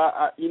what, though?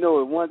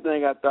 One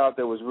thing I thought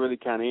that was really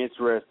kind of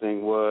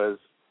interesting was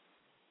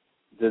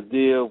the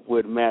deal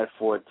with Matt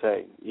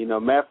Forte. You know,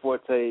 Matt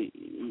Forte,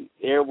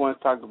 everyone's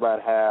talked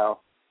about how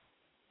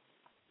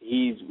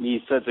he's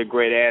such a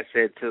great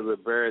asset to the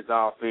Bears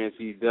offense.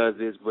 He does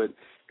this, but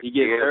he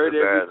gets hurt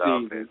every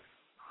season. Offense.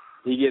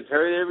 He gets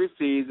hurt every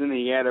season.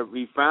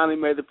 He finally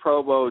made the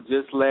Pro Bowl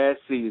just last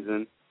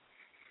season,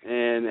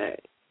 and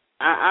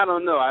I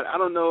don't know. I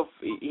don't know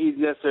if he's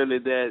necessarily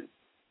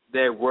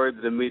that worthy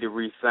to me to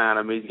re-sign.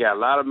 I mean, he's got a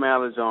lot of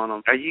mileage on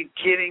him. Are you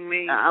kidding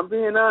me? I'm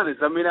being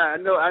honest. I mean, I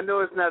know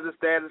it's not the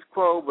status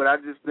quo, but I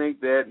just think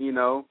that,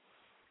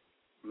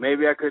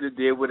 maybe I could have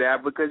dealt with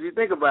that because you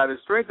think about it,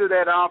 the strength of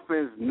that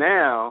offense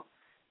now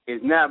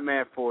is not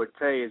Matt Forte.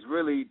 It's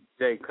really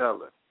Jay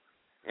Cutler.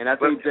 And I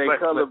think Jay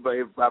Cutler,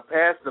 if I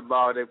pass the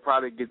ball, they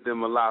probably get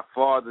them a lot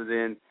farther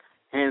than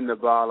handing the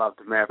ball off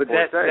to Matt Forte.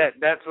 But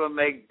that's what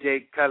makes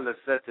Jay Cutler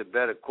such a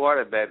better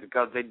quarterback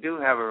because they do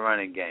have a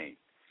running game.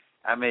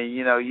 I mean,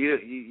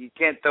 you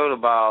can't throw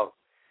the ball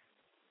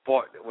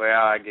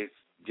I guess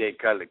Jay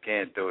Cutler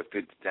can throw it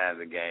 50 times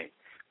a game.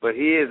 But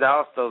he is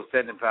also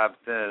 75% of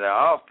the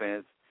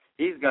offense.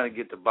 He's going to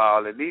get the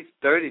ball at least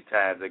 30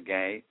 times a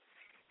game.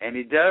 And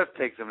he does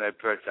take some of that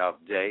pressure off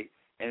Jay.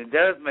 And it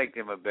does make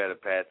them a better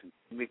passing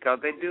because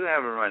they do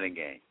have a running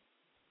game.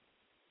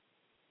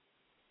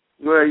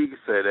 Well, you can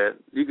say that.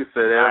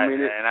 I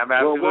mean, and I'm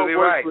absolutely one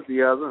works right. with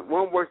the other.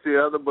 One works with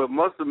the other, but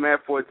most of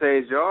Matt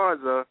Forte's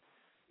yards are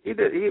he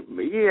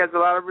has a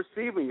lot of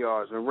receiving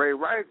yards. And Ray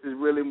Rice is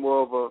really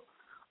more of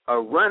a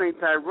running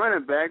type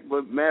running back,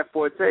 but Matt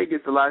Forte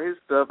gets a lot of his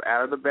stuff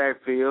out of the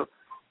backfield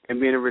and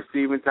being a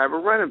receiving type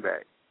of running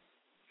back.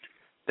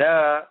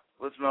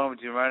 What's wrong with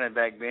your running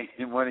back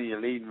being one of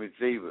your leading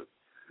receivers?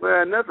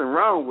 Well, nothing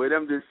wrong with it.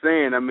 I'm just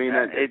saying. I mean,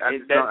 that's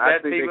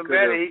even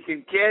better. He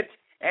can catch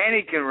and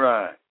he can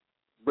run.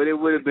 But it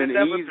would have been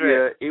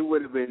easier. It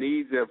would have been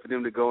easier for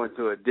them to go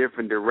into a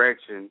different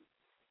direction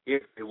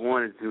if they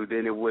wanted to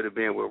than it would have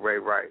been with Ray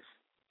Rice.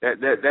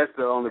 That's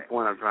the only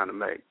point I'm trying to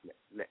make.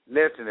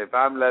 Listen, if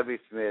I'm Lovie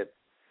Smith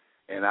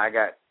and I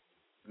got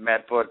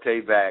Matt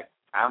Forte back,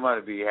 I'm going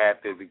to be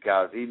happy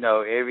because he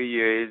knows every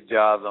year his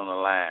job's on the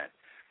line.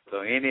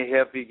 So any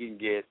help he can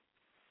get,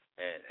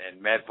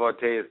 and Matt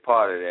Forte is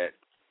part of that,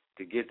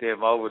 to get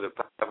them over the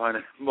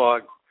 500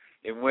 mark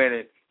and win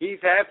it, he's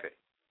happy.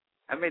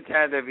 How many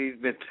times have he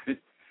been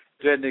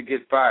threatening to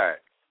get fired?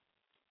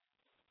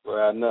 Well,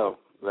 I know.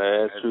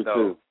 That's true,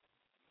 too.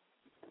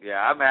 Yeah,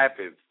 I'm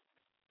happy.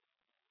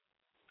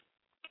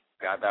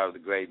 I thought it was a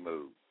great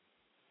move.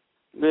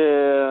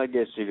 Yeah, I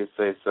guess you could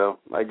say so.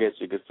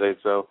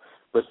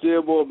 But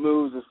still more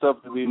moves and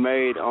stuff to be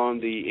made on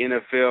the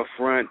NFL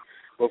front.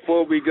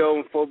 Before we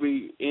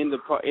end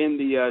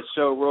the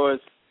show, Royce,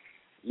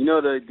 you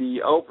know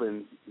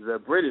the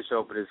British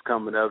Open is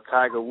coming up.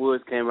 Tiger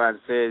Woods came out and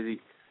said he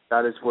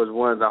thought this was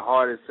one of the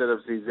hardest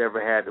setups he's ever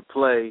had to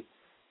play.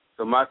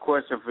 So my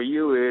question for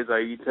you is,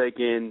 are you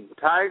taking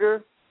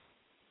Tiger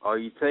or are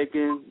you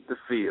taking the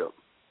field?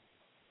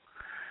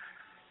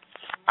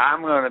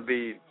 I'm going to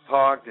be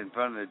parked in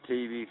front of the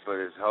TV for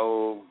this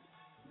whole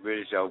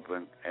British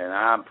Open, and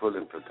I'm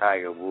pulling for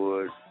Tiger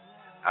Woods.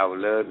 I would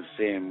love to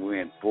see him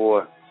win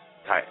four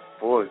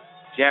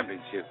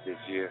championships this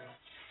year.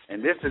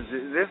 And this is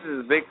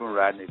a big one,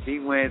 Rodney. If he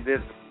wins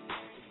this,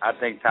 I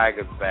think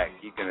Tiger's back.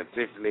 He can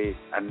officially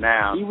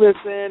announce. You've been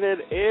saying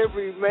that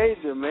every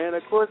major, man.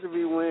 Of course, if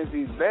he wins,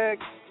 he's back.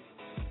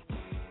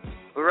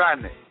 But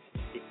Rodney,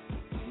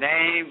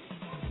 name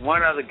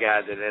one other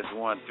guy that has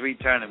won 3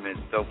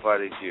 tournaments so far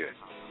this year.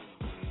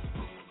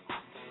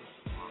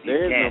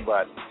 There is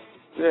nobody.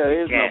 Yeah,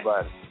 there is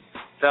nobody.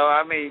 So,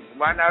 I mean,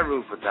 why not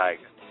root for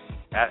Tiger?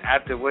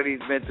 After what he's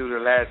been through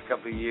the last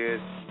couple of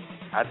years,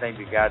 I think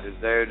the guy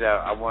deserves it.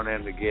 I want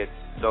him to get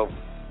so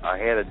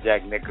ahead of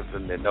Jack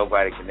Nicholson that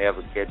nobody can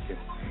ever catch him.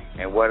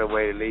 And what a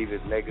way to leave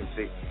his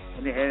legacy.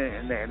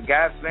 And the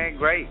guy's playing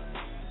great.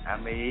 I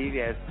mean,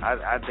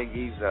 I think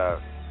he's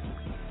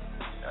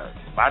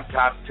my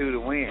top 2 to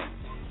win.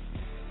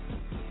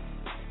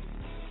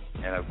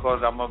 And, of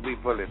course, I'm going to be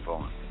pulling for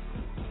him.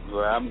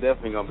 Well, I'm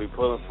definitely going to be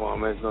pulling for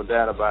him. There's no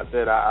doubt about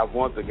that. I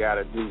want the guy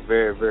to do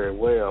very, very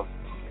well.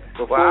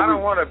 I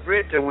don't want a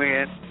Brit to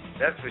win.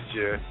 That's for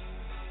sure.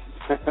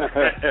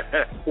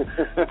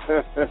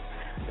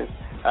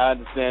 I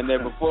understand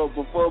that.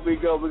 Before we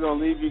go, we're going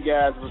to leave you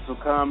guys with some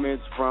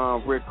comments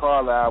from Rick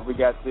Carlisle. We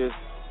got this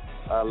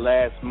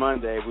last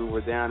Monday. We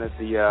were down at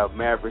the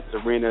Mavericks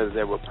Arena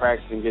that were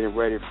practicing, getting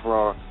ready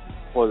for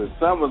the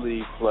Summer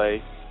League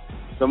play.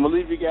 So I'm going to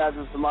leave you guys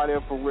with some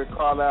audio from Rick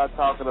Carlisle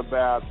talking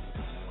about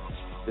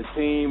the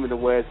team and the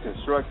way it's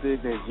constructed,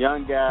 his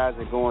young guys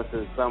and going to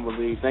the Summer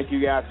League. Thank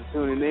you guys for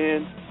tuning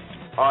in.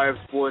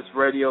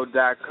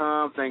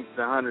 rfsportsradio.com. Thanks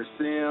to Hunter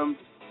Sims.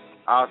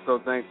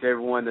 Also, thanks to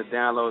everyone that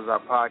downloads our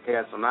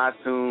podcast on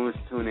iTunes,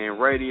 TuneIn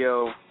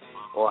Radio,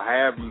 or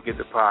however you get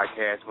the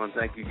podcast. I want to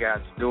thank you guys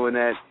for doing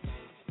that.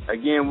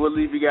 Again, we'll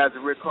leave you guys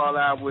with Rick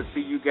Carlisle. We'll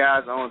see you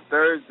guys on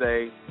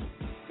Thursday,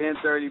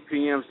 10:30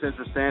 p.m.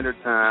 Central Standard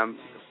Time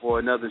for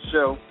another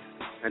show.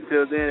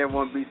 Until then,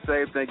 everyone be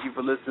safe. Thank you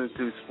for listening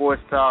to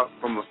Sports Talk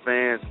from a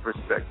fan's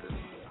perspective.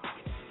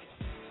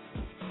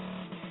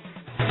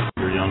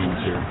 Your young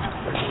ones here.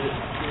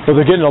 Well,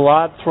 they're getting a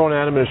lot thrown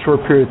at them in a short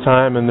period of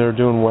time, and they're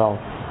doing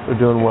well.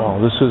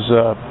 This is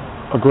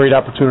a great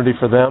opportunity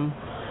for them,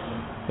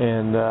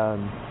 and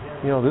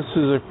this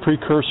is a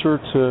precursor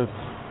to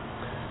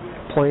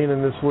playing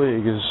in this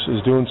league.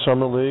 Is doing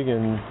summer league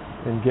and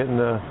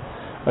getting a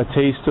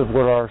taste of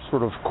what our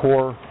sort of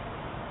core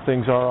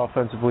things are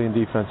offensively and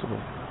defensively.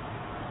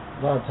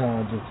 A lot of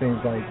times it seems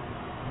like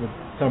with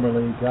summer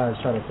league, guys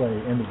try to play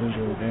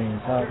individual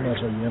games. How much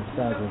are you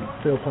emphasizing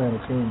still playing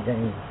a team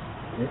game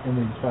in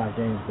these 5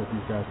 games that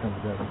these guys come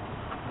together?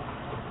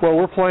 Well,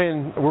 we're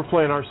playing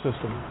our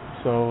system.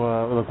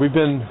 So look, we've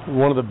been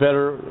one of the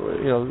better.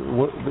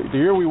 The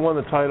year we won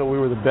the title, we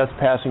were the best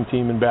passing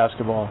team in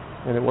basketball,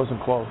 and it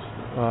wasn't close.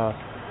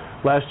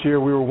 Last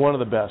year we were one of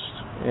the best,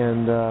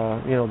 and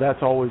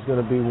that's always going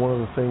to be one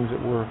of the things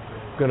that we're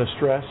going to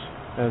stress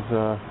as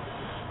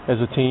as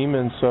a team,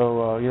 and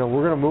so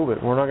we're going to move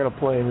it. We're not going to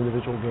play an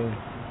individual game.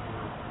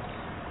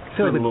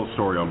 Heard a little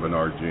story on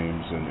Bernard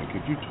James, and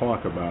could you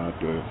talk about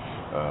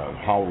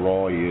how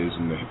raw he is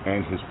and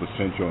his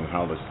potential, and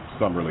how the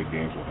summer league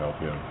games will help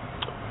him?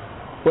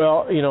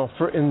 Well,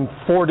 in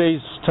 4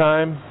 days'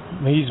 time,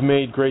 he's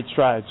made great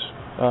strides.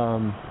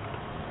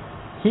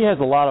 He has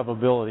a lot of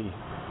ability,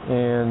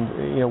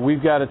 and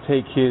we've got to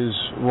take his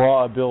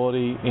raw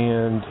ability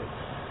and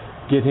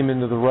get him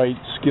into the right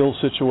skill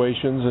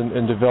situations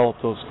and develop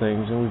those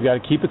things. And we've got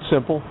to keep it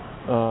simple,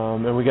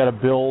 and we got to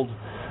build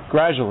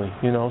gradually.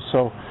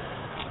 So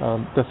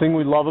the thing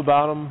we love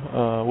about him,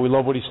 we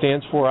love what he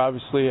stands for,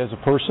 obviously, as a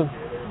person,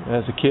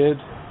 as a kid,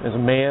 as a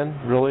man,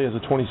 really, as a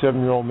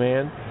 27-year-old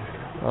man.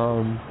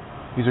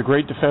 He's a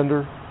great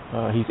defender.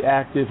 He's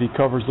active. He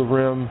covers the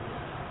rim.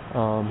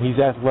 He's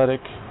athletic,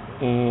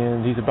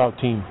 and he's about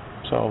team.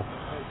 So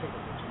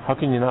how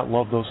can you not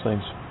love those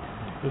things?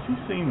 Does he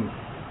seem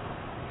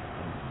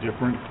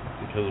different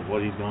because of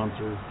what he's gone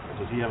through?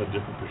 Does he have a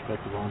different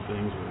perspective on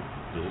things, or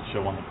does it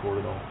show on the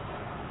court at all?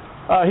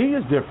 He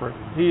is different.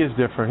 He's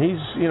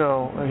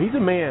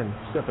a man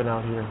stepping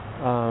out here.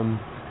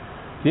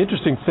 The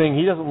interesting thing,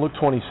 he doesn't look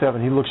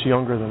 27. He looks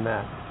younger than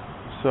that.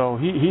 So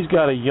he's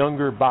got a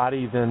younger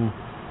body than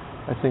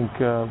I think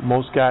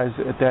most guys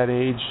at that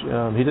age.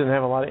 He doesn't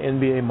have a lot of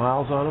NBA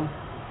miles on him.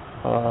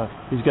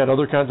 He's got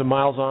other kinds of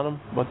miles on him,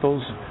 but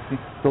those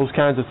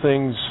kinds of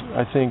things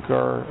I think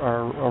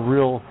are a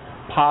real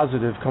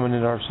positive coming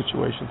into our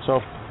situation.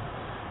 So,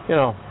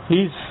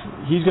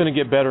 he's going to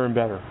get better and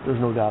better. There's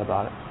no doubt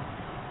about it.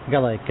 A guy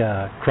like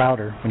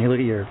Crowder, when you look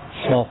at your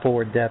small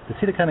forward depth, is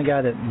he the kind of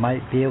guy that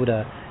might be able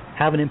to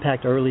have an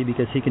impact early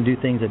because he can do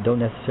things that don't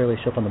necessarily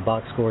show up on the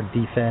box score,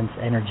 defense,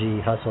 energy,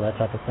 hustle, that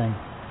type of thing?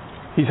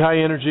 He's high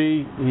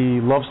energy.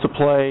 He loves to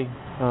play.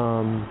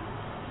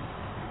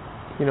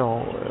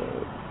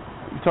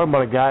 You're talking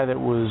about a guy that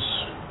was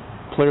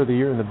Player of the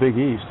Year in the Big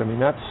East. I mean,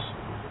 that's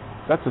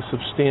a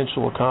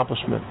substantial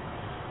accomplishment.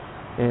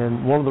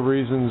 And one of the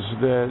reasons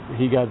that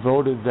he got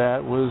voted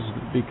that was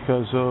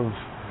because of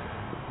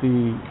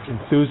the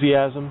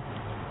enthusiasm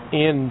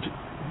and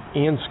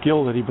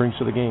skill that he brings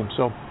to the game.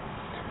 So,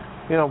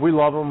 we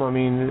love him. I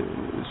mean,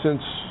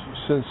 since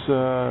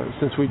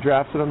we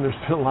drafted him, there's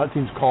been a lot of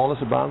teams calling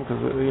us about him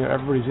because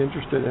everybody's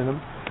interested in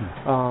him.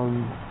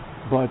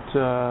 But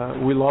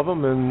we love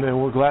him, and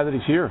we're glad that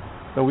he's here.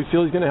 And we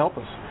feel he's going to help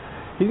us.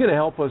 He's going to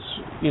help us,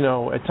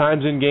 at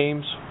times in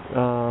games,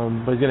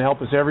 but he's going to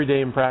help us every day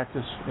in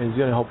practice, and he's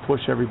going to help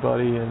push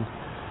everybody. And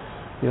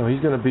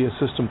he's going to be a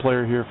system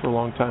player here for a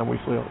long time. We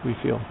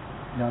feel.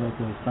 Now that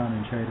the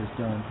signing trade is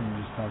done, can you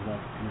just talk about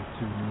your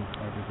two new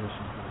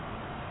acquisitions?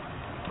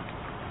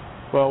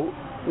 Well,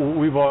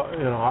 we've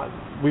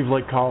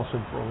liked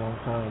Carlson for a long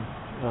time,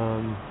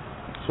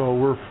 so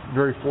we're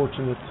very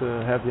fortunate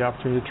to have the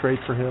opportunity to trade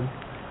for him.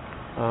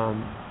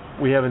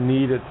 We have a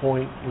need at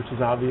point, which is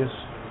obvious,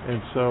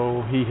 and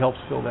so he helps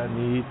fill that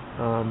need.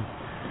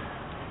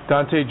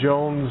 Dante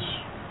Jones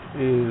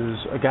is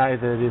a guy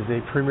that is a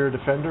premier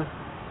defender,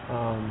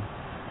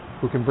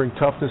 who can bring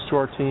toughness to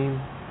our team,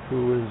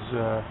 who has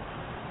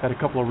had a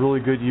couple of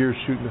really good years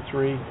shooting the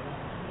three,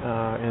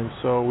 and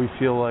so we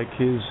feel like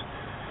his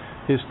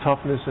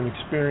toughness and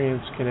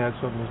experience can add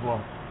something as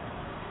well.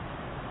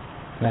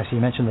 Actually,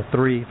 you mentioned the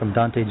three from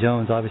Dante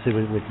Jones. Obviously,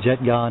 with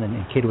Jet gone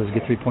and Cato was a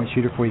good three-point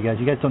shooter for you guys.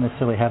 You guys don't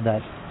necessarily have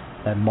that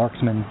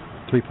marksman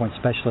three-point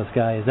specialist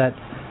guy. Is that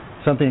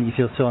something that you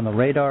feel still on the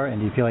radar? And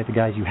do you feel like the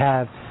guys you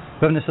have,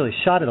 who haven't necessarily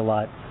shot it a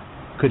lot,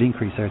 could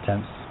increase their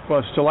attempts?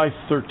 Well, it's July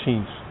 13th.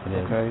 It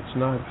is. Okay, it's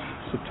not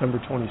September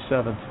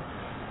 27th.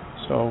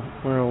 So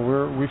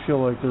we feel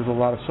like there's a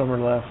lot of summer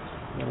left.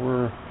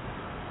 We're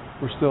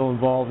still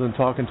involved in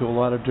talking to a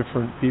lot of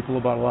different people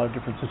about a lot of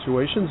different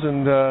situations,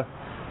 and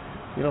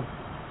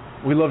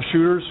we love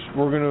shooters.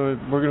 We're going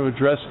to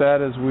address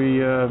that as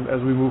we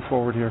move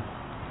forward here.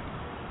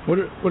 What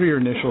are your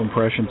initial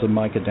impressions of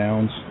Micah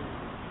Downs?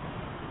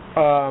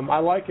 I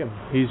like him.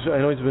 I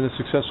know he's been a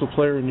successful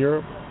player in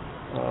Europe.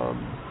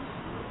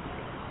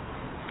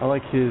 I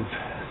like his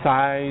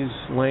size,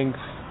 length,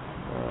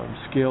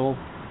 skill.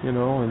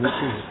 And this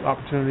is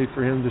opportunity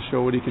for him to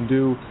show what he can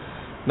do,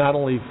 not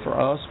only for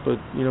us, but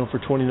for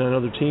 29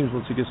 other teams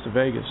once he gets to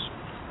Vegas.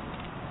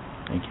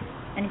 Thank you.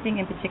 Anything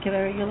in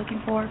particular you're looking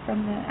for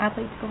from the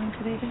athletes going to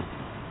Vegas?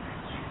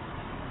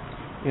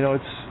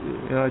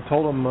 I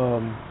told them,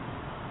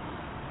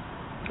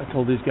 I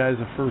told these guys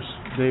the first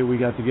day we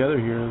got together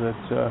here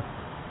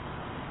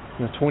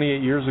that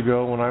 28 years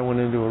ago when I went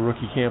into a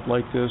rookie camp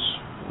like this,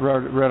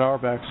 Red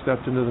Auerbach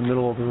stepped into the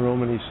middle of the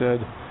room and he said,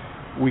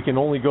 "We can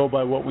only go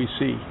by what we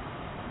see.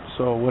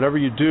 So whatever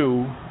you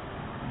do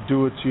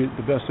it to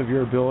the best of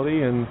your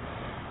ability and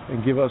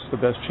give us the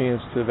best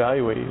chance to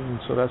evaluate you." And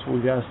so that's what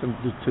we've asked them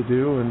to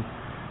do. And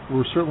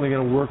we're certainly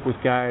going to work with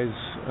guys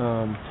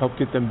to help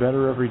get them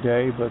better every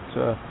day. But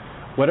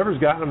whatever's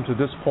gotten them to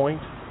this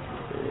point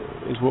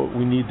is what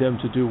we need them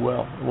to do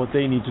well, what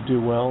they need to do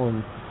well,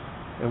 and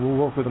we'll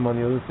work with them on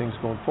the other things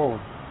going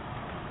forward.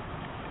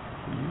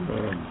 Can you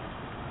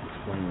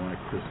explain why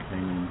Chris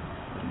Kaman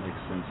that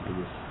makes sense for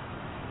this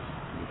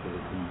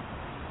other team?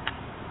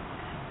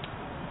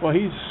 Well,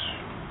 he's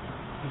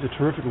a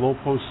terrific low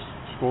post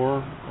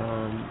scorer.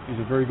 He's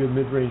a very good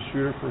mid-range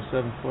shooter for a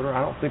 7-footer.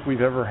 I don't think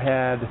we've ever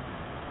had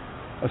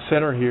a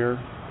center here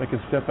that can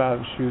step out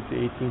and shoot the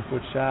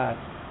 18-foot shot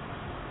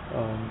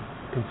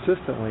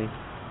consistently.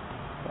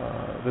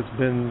 That's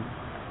been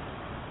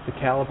the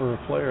caliber of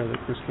player that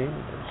Chris Kaman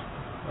is.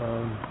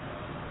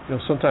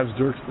 Sometimes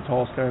Dirk's the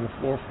tallest guy on the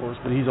floor for us,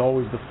 but he's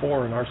always the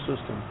 4 in our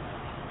system.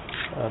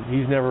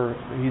 He's never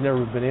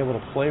been able to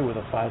play with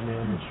a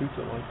 5-man that shoots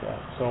it like that.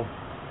 So,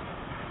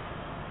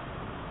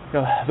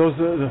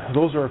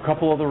 those are a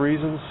couple of the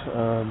reasons.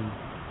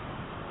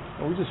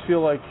 We just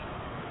feel like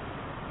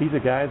he's a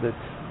guy that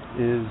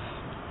is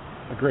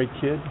a great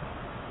kid.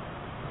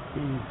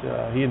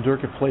 He and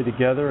Dirk have played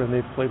together, and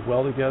they've played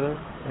well together,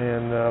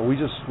 and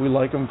we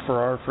like him for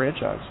our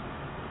franchise.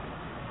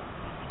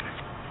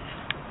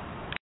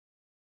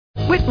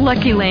 With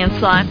Lucky Land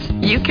Slots,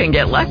 you can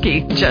get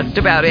lucky just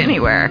about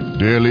anywhere.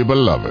 Dearly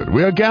beloved,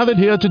 we are gathered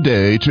here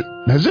today to...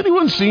 Has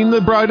anyone seen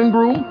the bride and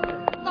groom?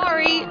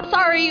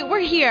 Sorry, we're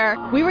here.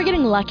 We were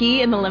getting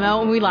lucky in the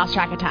limo, and we lost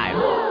track of time.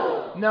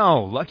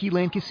 No, Lucky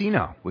Land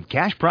Casino, with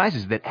cash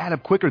prizes that add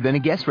up quicker than a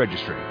guest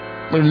registry.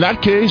 In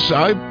that case,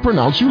 I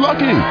pronounce you lucky.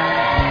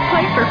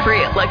 Play for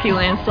free at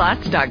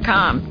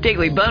LuckyLandSlots.com.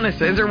 Daily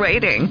bonuses are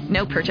waiting.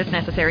 No purchase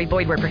necessary.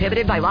 Void where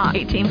prohibited by law.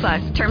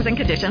 18+. Terms and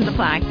conditions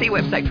apply. See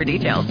website for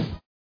details.